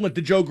 equivalent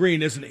to Joe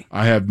Green, isn't he?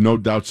 I have no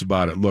doubts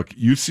about it. Look,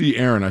 you see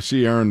Aaron. I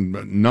see Aaron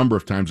a number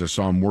of times. I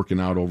saw him working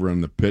out over in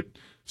the Pitt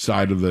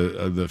side of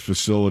the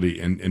facility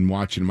and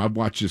watching him. I've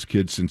watched this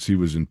kid since he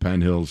was in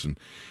Penn Hills, and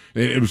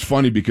it was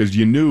funny because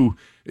you knew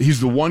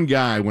he's the one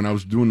guy when I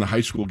was doing the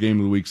high school game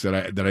of the weeks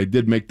that I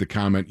did make the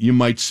comment, you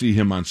might see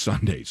him on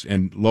Sundays,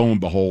 and lo and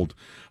behold,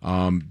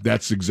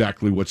 that's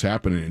exactly what's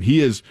happening. And he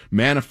has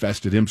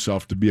manifested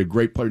himself to be a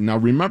great player. Now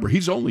remember,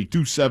 he's only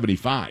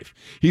 275.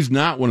 He's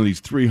not one of these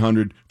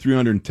 300,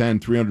 310,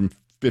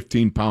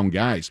 315-pound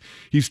guys.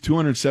 He's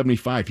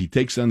 275. He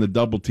takes on the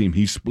double team.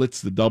 He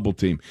splits the double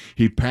team.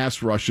 He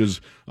pass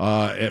rushes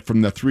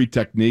from the three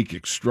technique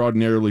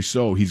extraordinarily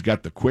so. He's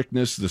got the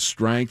quickness, the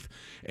strength,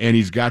 and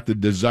he's got the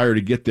desire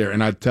to get there.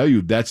 And I tell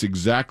you, that's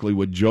exactly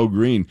what Joe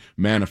Green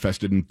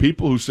manifested. And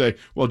people who say,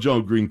 well,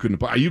 Joe Green couldn't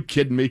play. Are you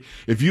kidding me?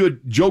 If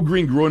Joe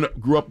Green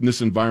grew up in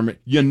this environment,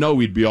 you know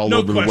he'd be all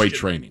over the weight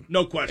training.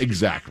 No question.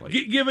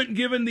 Exactly.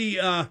 Given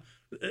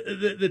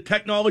the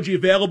technology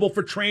available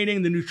for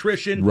training, the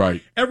nutrition,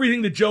 right,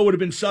 everything that Joe would have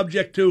been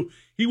subject to,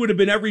 he would have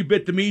been every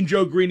bit the mean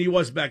Joe Green he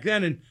was back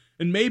then,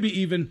 and maybe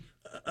even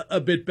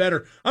a bit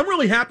better. I'm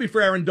really happy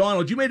for Aaron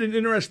Donald. You made an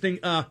interesting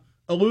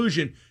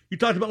allusion. You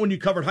talked about when you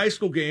covered high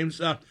school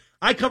games.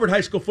 I covered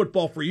high school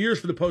football for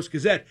years for the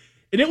Post-Gazette,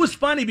 and it was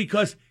funny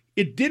because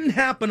it didn't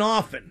happen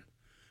often,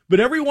 but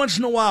every once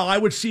in a while I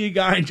would see a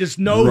guy and just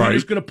know he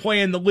was going to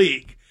play in the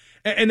league,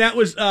 and that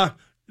was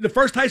the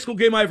first high school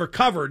game I ever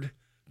covered.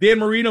 Dan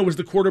Marino was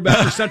the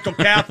quarterback for Central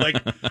Catholic,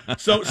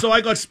 so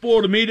I got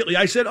spoiled immediately.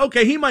 I said,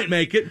 okay, he might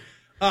make it.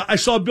 I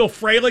saw Bill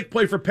Freilich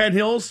play for Penn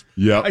Hills.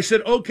 Yeah. I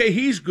said, okay,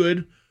 he's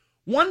good.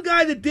 One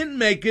guy that didn't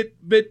make it,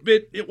 but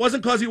it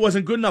wasn't because he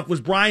wasn't good enough, was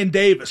Brian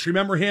Davis.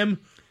 Remember him?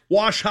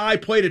 Wash High,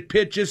 played at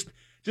Pitt, just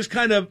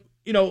kind of,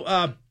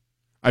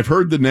 I've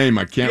heard the name.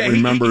 I can't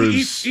remember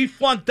his... He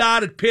flunked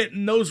out at Pitt,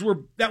 and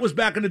that was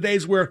back in the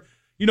days where,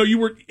 you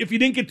were, if you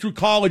didn't get through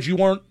college, you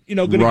weren't,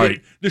 going to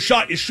get the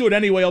shot you should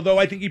anyway, although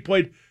I think he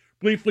played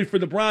briefly for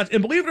the Browns.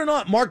 And believe it or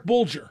not, Mark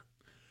Bulger.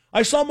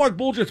 I saw Mark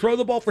Bulger throw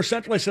the ball for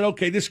Central. I said,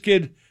 okay, this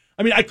kid,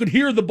 I could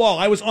hear the ball.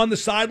 I was on the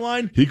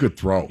sideline. He could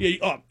throw.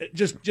 Yeah,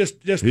 just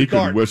he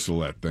could whistle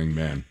that thing,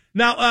 man.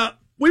 Now,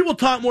 we will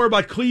talk more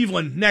about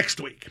Cleveland next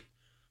week.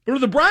 But are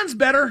the Browns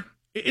better?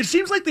 It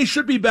seems like they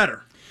should be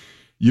better.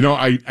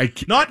 I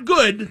not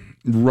good,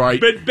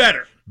 right, but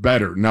better.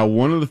 Better. Now,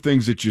 one of the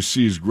things that you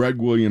see is Greg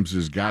Williams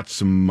has got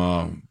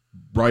some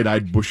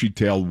bright-eyed,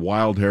 bushy-tailed,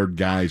 wild-haired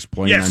guys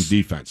playing on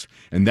defense.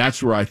 And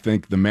that's where I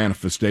think the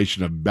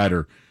manifestation of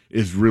better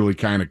is really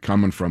kind of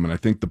coming from. And I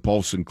think the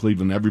pulse in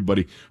Cleveland,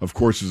 everybody, of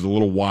course, is a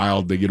little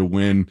wild. They get a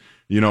win,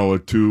 a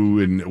 2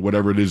 and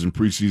whatever it is in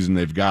preseason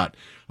they've got.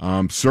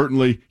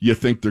 Certainly, you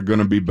think they're going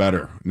to be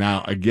better.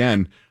 Now,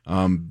 again,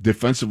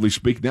 defensively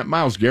speaking, that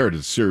Myles Garrett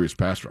is a serious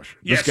pass rusher.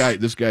 Yes.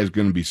 This guy is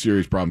going to be a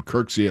serious problem.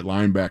 Kirksey at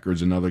linebacker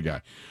is another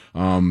guy.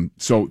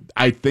 So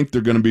I think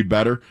they're going to be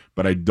better,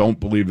 but I don't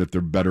believe that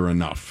they're better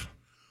enough.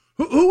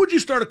 Who would you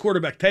start a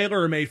quarterback,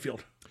 Taylor or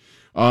Mayfield?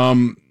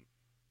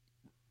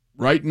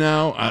 Right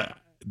now,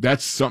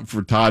 that's something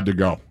for Todd to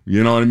go.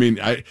 You know what I mean?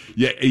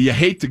 You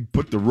hate to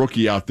put the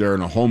rookie out there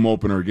in a home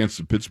opener against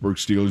the Pittsburgh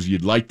Steelers.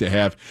 You'd like to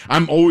have.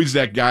 I'm always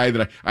that guy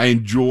that I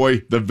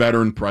enjoy the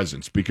veteran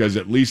presence because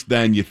at least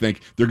then you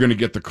think they're going to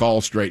get the call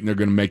straight and they're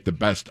going to make the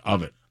best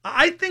of it.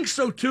 I think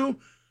so too.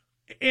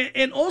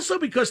 And also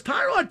because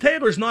Tyrod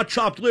Taylor's not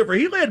chopped liver.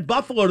 He led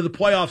Buffalo to the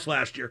playoffs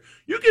last year.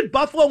 You get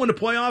Buffalo in the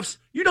playoffs,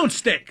 you don't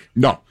stink.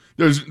 No.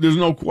 There's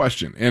no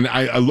question. And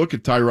I look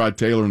at Tyrod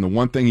Taylor, and the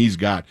one thing he's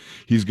got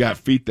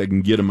feet that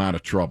can get him out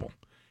of trouble.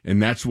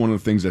 And that's one of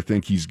the things I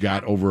think he's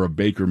got over a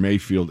Baker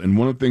Mayfield. And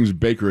one of the things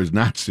Baker has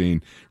not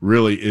seen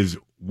really is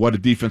what a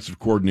defensive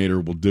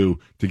coordinator will do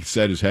to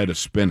set his head a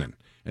spinning.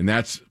 And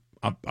that's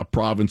a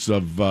province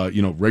of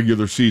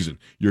regular season.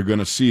 You're going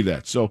to see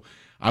that. So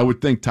I would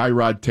think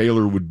Tyrod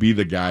Taylor would be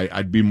the guy.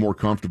 I'd be more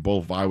comfortable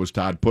if I was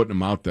Todd putting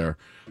him out there.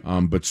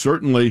 But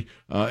certainly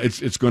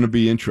it's going to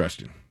be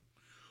interesting.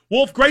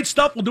 Wolf, great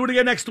stuff. We'll do it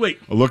again next week.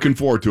 Looking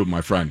forward to it,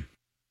 my friend.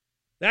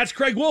 That's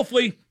Craig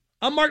Wolfley.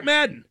 I'm Mark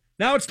Madden.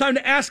 Now it's time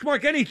to Ask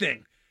Mark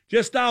Anything.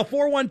 Just dial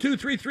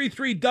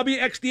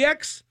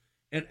 412-333-WXDX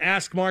and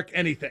ask Mark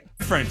anything.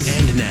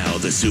 And now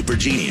the super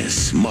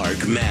genius,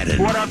 Mark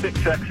Madden. What up, Big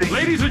Sexy?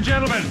 Ladies and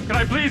gentlemen, can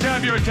I please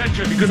have your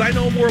attention? Because I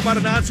know more about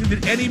announcing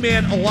than any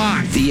man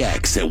alive. The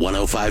X at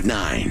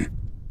 105.9.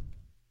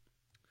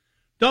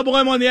 Double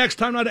M on the X.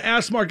 Time now to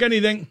Ask Mark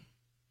Anything.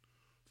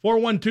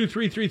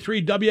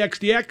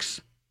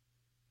 412-333-WXDX.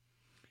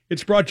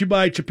 It's brought to you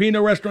by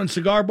Chipino Restaurant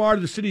Cigar Bar,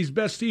 the city's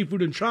best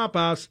seafood and chop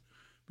house.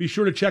 Be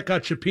sure to check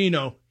out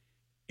Chipino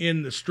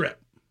in the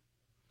Strip.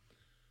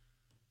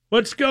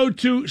 Let's go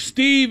to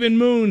Steve in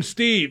Moon.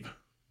 Steve.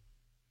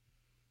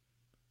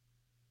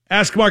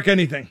 Ask Mark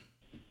anything.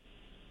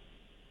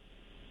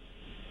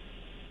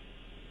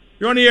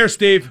 You're on the air,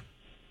 Steve.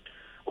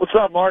 What's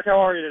up, Mark?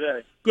 How are you today?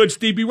 Good,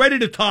 Steve. Be ready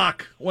to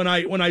talk when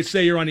I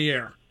say you're on the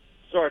air.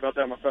 Sorry about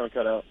that. My phone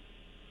cut out.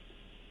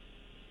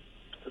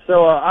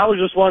 So I was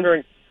just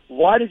wondering,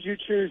 why did you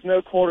choose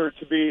No Quarter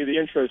to be the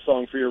intro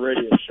song for your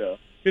radio show?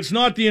 It's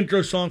not the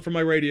intro song for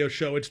my radio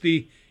show. It's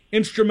the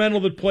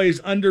instrumental that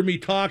plays under me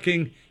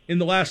talking in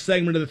the last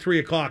segment of the 3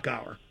 o'clock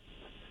hour.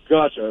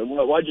 Gotcha.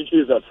 Why'd you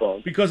choose that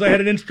song? Because I had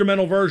an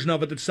instrumental version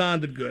of it that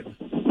sounded good.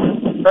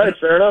 All right,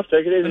 fair enough.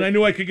 Take it easy. And I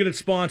knew I could get it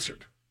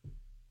sponsored.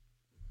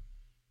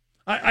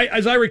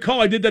 As I recall,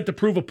 I did that to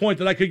prove a point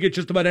that I could get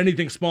just about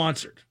anything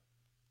sponsored.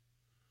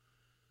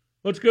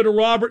 Let's go to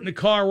Robert in the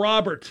car.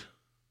 Robert,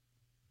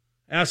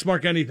 ask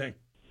Mark anything.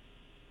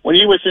 When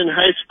you was in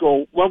high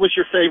school, what was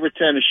your favorite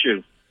tennis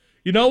shoe?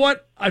 You know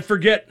what? I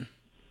forget.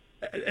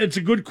 It's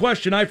a good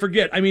question. I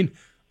forget. I mean,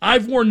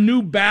 I've worn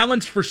New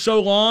Balance for so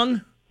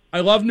long. I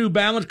love New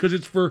Balance because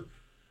it's for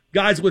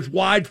guys with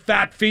wide,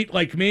 fat feet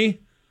like me.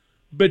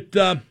 But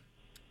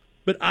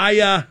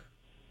I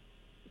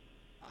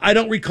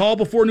don't recall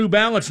before New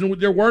Balance, and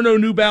there were no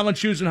New Balance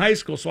shoes in high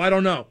school, so I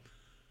don't know.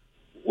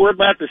 We're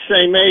about the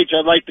same age.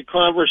 I like the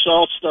Converse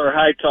All-Star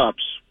high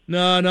tops.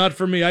 No, not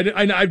for me.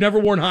 I've never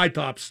worn high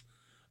tops.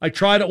 I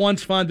tried it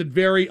once, found it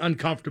very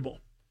uncomfortable.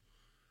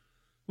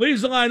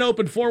 Leaves the line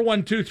open,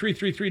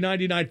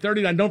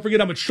 412-333-9939. Don't forget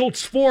I'm at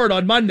Schultz Ford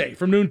on Monday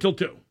from noon till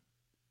 2.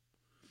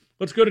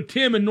 Let's go to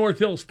Tim in North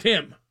Hills.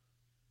 Tim.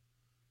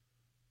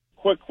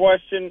 Quick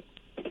question.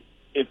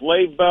 If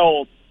Lev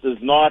Bell does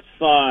not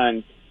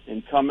sign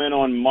and come in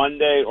on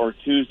Monday or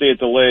Tuesday at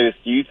the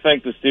latest, do you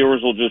think the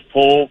Steelers will just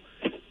pull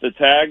the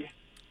tag?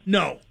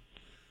 No.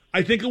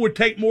 I think it would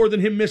take more than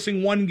him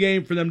missing one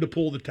game for them to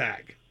pull the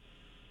tag.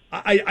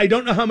 I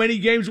don't know how many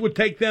games it would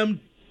take them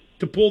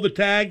to pull the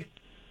tag.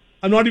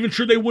 I'm not even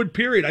sure they would,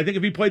 period. I think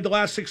if he played the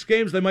last 6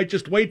 games, they might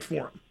just wait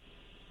for him.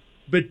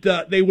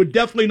 But they would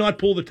definitely not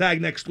pull the tag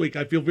next week.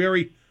 I feel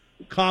very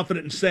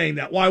confident in saying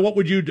that. Why? What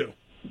would you do?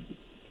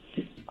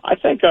 I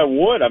think I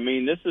would. I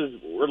mean,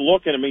 we're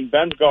looking. I mean,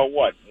 Ben's got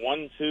what,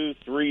 1, 2,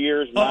 3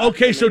 years now?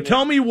 Okay, so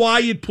tell me why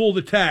you'd pull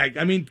the tag.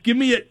 I mean, give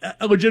me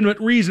a legitimate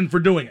reason for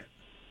doing it.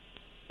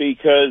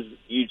 Because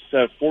you'd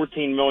have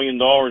 $14 million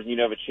and you'd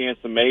have a chance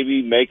to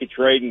maybe make a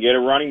trade and get a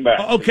running back.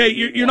 Okay,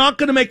 you're not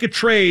going to make a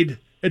trade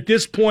at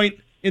this point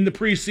in the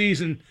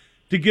preseason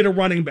to get a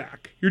running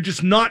back. You're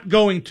just not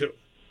going to.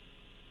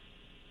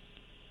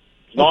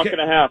 It's not going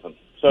to happen.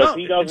 So if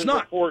he doesn't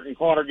report and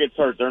Connor gets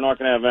hurt, they're not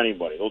going to have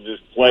anybody. They'll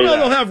just play that.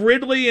 They'll have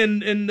Ridley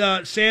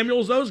and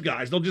Samuels, those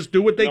guys. They'll just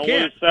do what they can.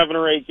 They'll win 7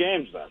 or 8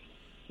 games then.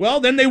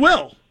 Well, then they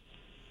will.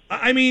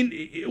 I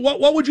mean,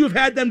 what would you have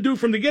had them do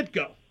from the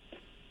get-go?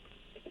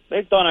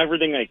 They've done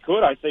everything they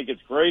could. I think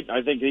it's great.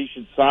 I think he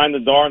should sign the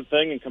darn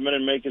thing and come in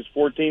and make his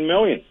 $14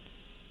 million.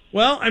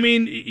 Well, I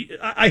mean,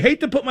 I hate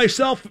to put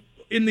myself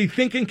in the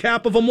thinking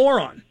cap of a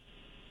moron,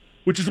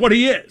 which is what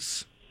he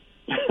is.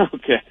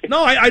 Okay.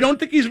 No, I don't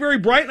think he's very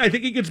bright, and I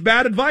think he gets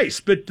bad advice.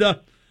 But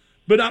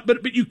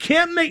you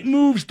can't make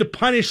moves to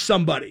punish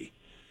somebody.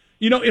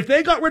 You know, if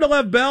they got rid of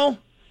Lev Bell,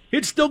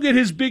 he'd still get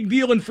his big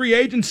deal in free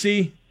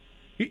agency,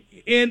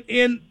 and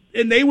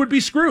they would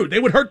be screwed. They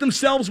would hurt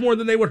themselves more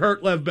than they would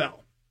hurt Lev Bell.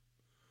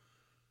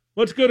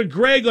 Let's go to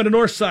Greg on the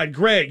north side.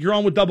 Greg, you're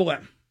on with Double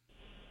M.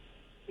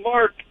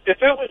 Mark, if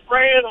it was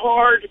raining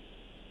hard,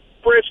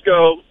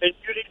 Frisco, and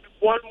you needed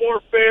one more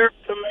fare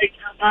to make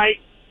your night,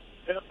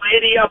 and the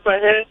lady up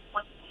ahead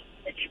would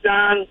take you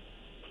down,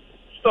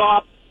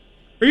 stop.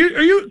 Are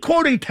you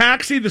quoting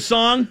Taxi, the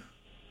song?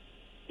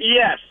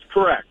 Yes,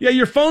 correct. Yeah,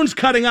 your phone's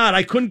cutting out.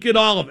 I couldn't get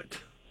all of it.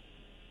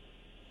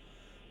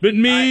 But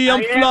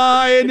I'm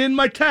flying in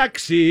my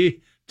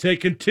taxi,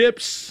 taking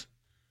tips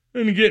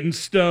and getting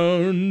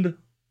stoned.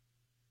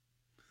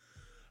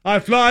 I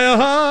fly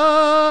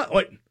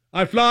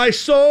I fly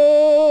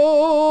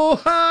so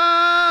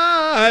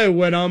high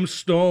when I'm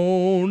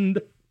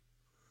stoned.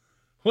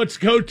 Let's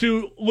go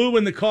to Lou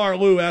in the car.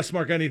 Lou, ask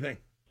Mark anything.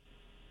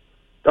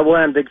 Double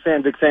M, big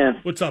fan.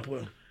 What's up,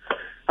 Lou?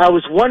 I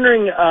was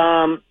wondering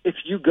if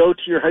you go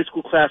to your high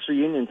school class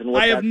reunions and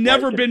what I have that's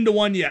never like. been to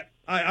one yet.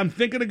 I'm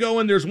thinking of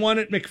going. There's one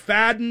at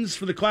McFadden's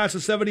for the class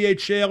of 78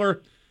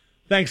 Shaler,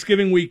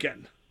 Thanksgiving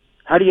weekend.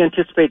 How do you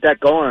anticipate that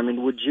going? I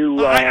mean, would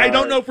you... I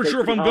don't know for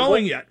sure if I'm humble?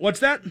 going yet. What's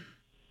that?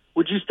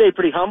 Would you stay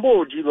pretty humble, or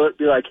would you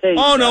be like, hey...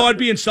 Oh, no, I'd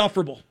be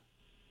insufferable.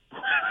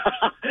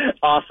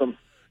 Awesome.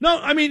 No,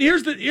 I mean,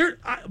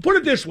 put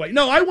it this way.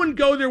 No, I wouldn't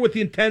go there with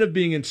the intent of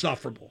being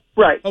insufferable.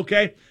 Right.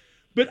 Okay?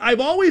 But I've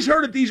always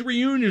heard at these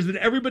reunions that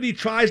everybody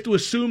tries to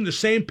assume the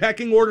same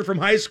pecking order from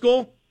high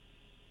school.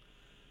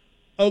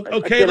 Okay,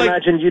 I can't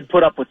imagine you'd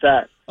put up with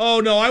that.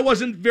 Oh, no, I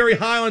wasn't very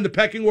high on the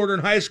pecking order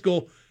in high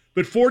school,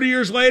 but 40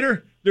 years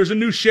later, there's a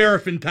new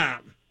sheriff in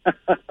town.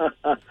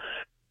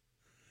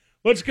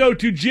 Let's go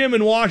to Jim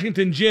in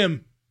Washington.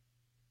 Jim.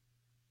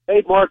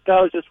 Hey, Mark,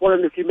 I was just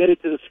wondering if you made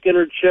it to the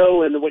Skinner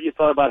show and what you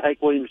thought about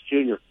Hank Williams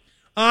Jr.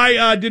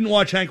 I didn't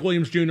watch Hank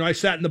Williams Jr. I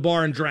sat in the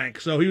bar and drank,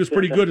 so he was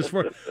pretty good as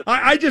far.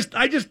 I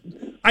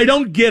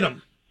don't get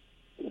him.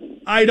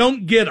 I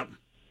don't get him.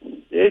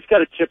 Yeah, he's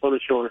got a chip on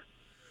his shoulder.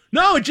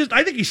 No,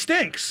 I think he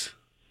stinks.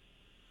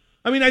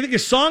 I mean, I think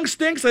his song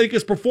stinks. I think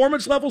his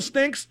performance level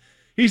stinks.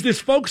 He's this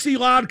folksy,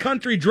 loud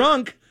country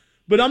drunk,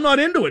 but I'm not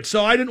into it,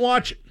 so I didn't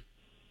watch it.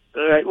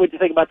 All right, what did you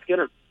think about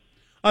Skinner?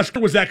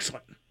 Skinner was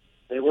excellent.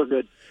 They were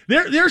good.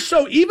 They're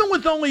so, even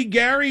with only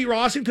Gary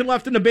Rossington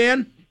left in the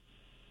band,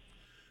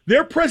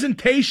 their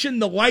presentation,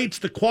 the lights,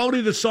 the quality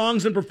of the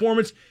songs and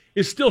performance,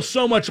 is still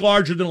so much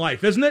larger than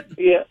life, isn't it?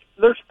 Yeah,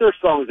 their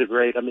songs are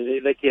great. I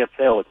mean, they can't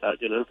fail with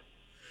that, you know.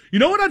 You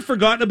know what I'd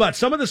forgotten about?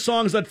 Some of the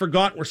songs I'd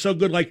forgotten were so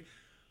good. Like,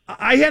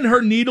 I hadn't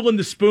heard Needle in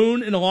the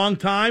Spoon in a long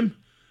time.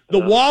 The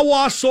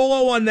wah-wah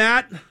solo on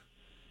that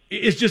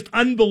is just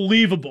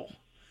unbelievable.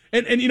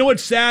 And you know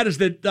what's sad is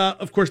that,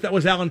 of course, that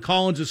was Alan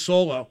Collins'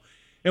 solo.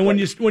 And when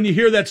you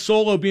hear that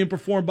solo being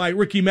performed by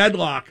Ricky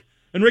Medlock,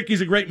 and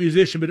Ricky's a great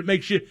musician, but it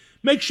makes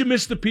you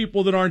miss the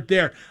people that aren't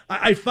there.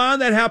 I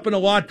found that happen a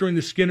lot during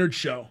the Skinnerd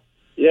show.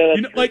 Yeah,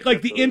 you know, like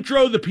the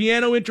intro, the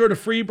piano intro to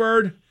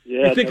Freebird.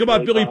 Yeah, you think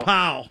about Billy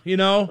Powell, you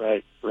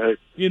know? Right.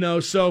 You know,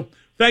 so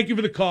thank you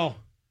for the call.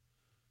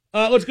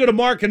 Let's go to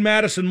Mark in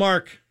Madison.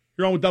 Mark,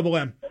 you're on with Double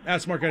M.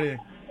 Ask Mark anything.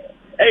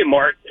 Hey,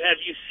 Mark, have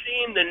you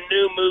seen the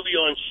new movie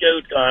on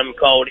Showtime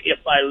called If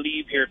I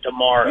Leave Here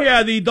Tomorrow?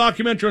 Yeah, the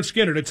documentary on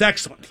Skinnerd. It's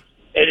excellent.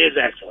 It is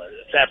excellent.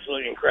 It's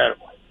absolutely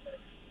incredible.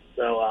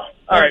 So, all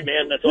right,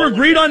 man. That's all. We're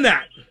agreed on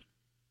that.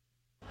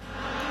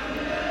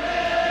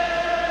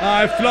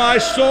 I fly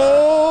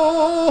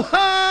so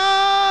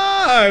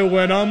high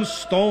when I'm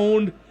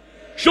stoned.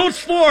 Schultz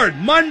Ford,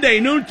 Monday,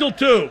 noon till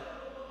 2.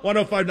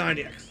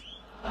 105.9 X.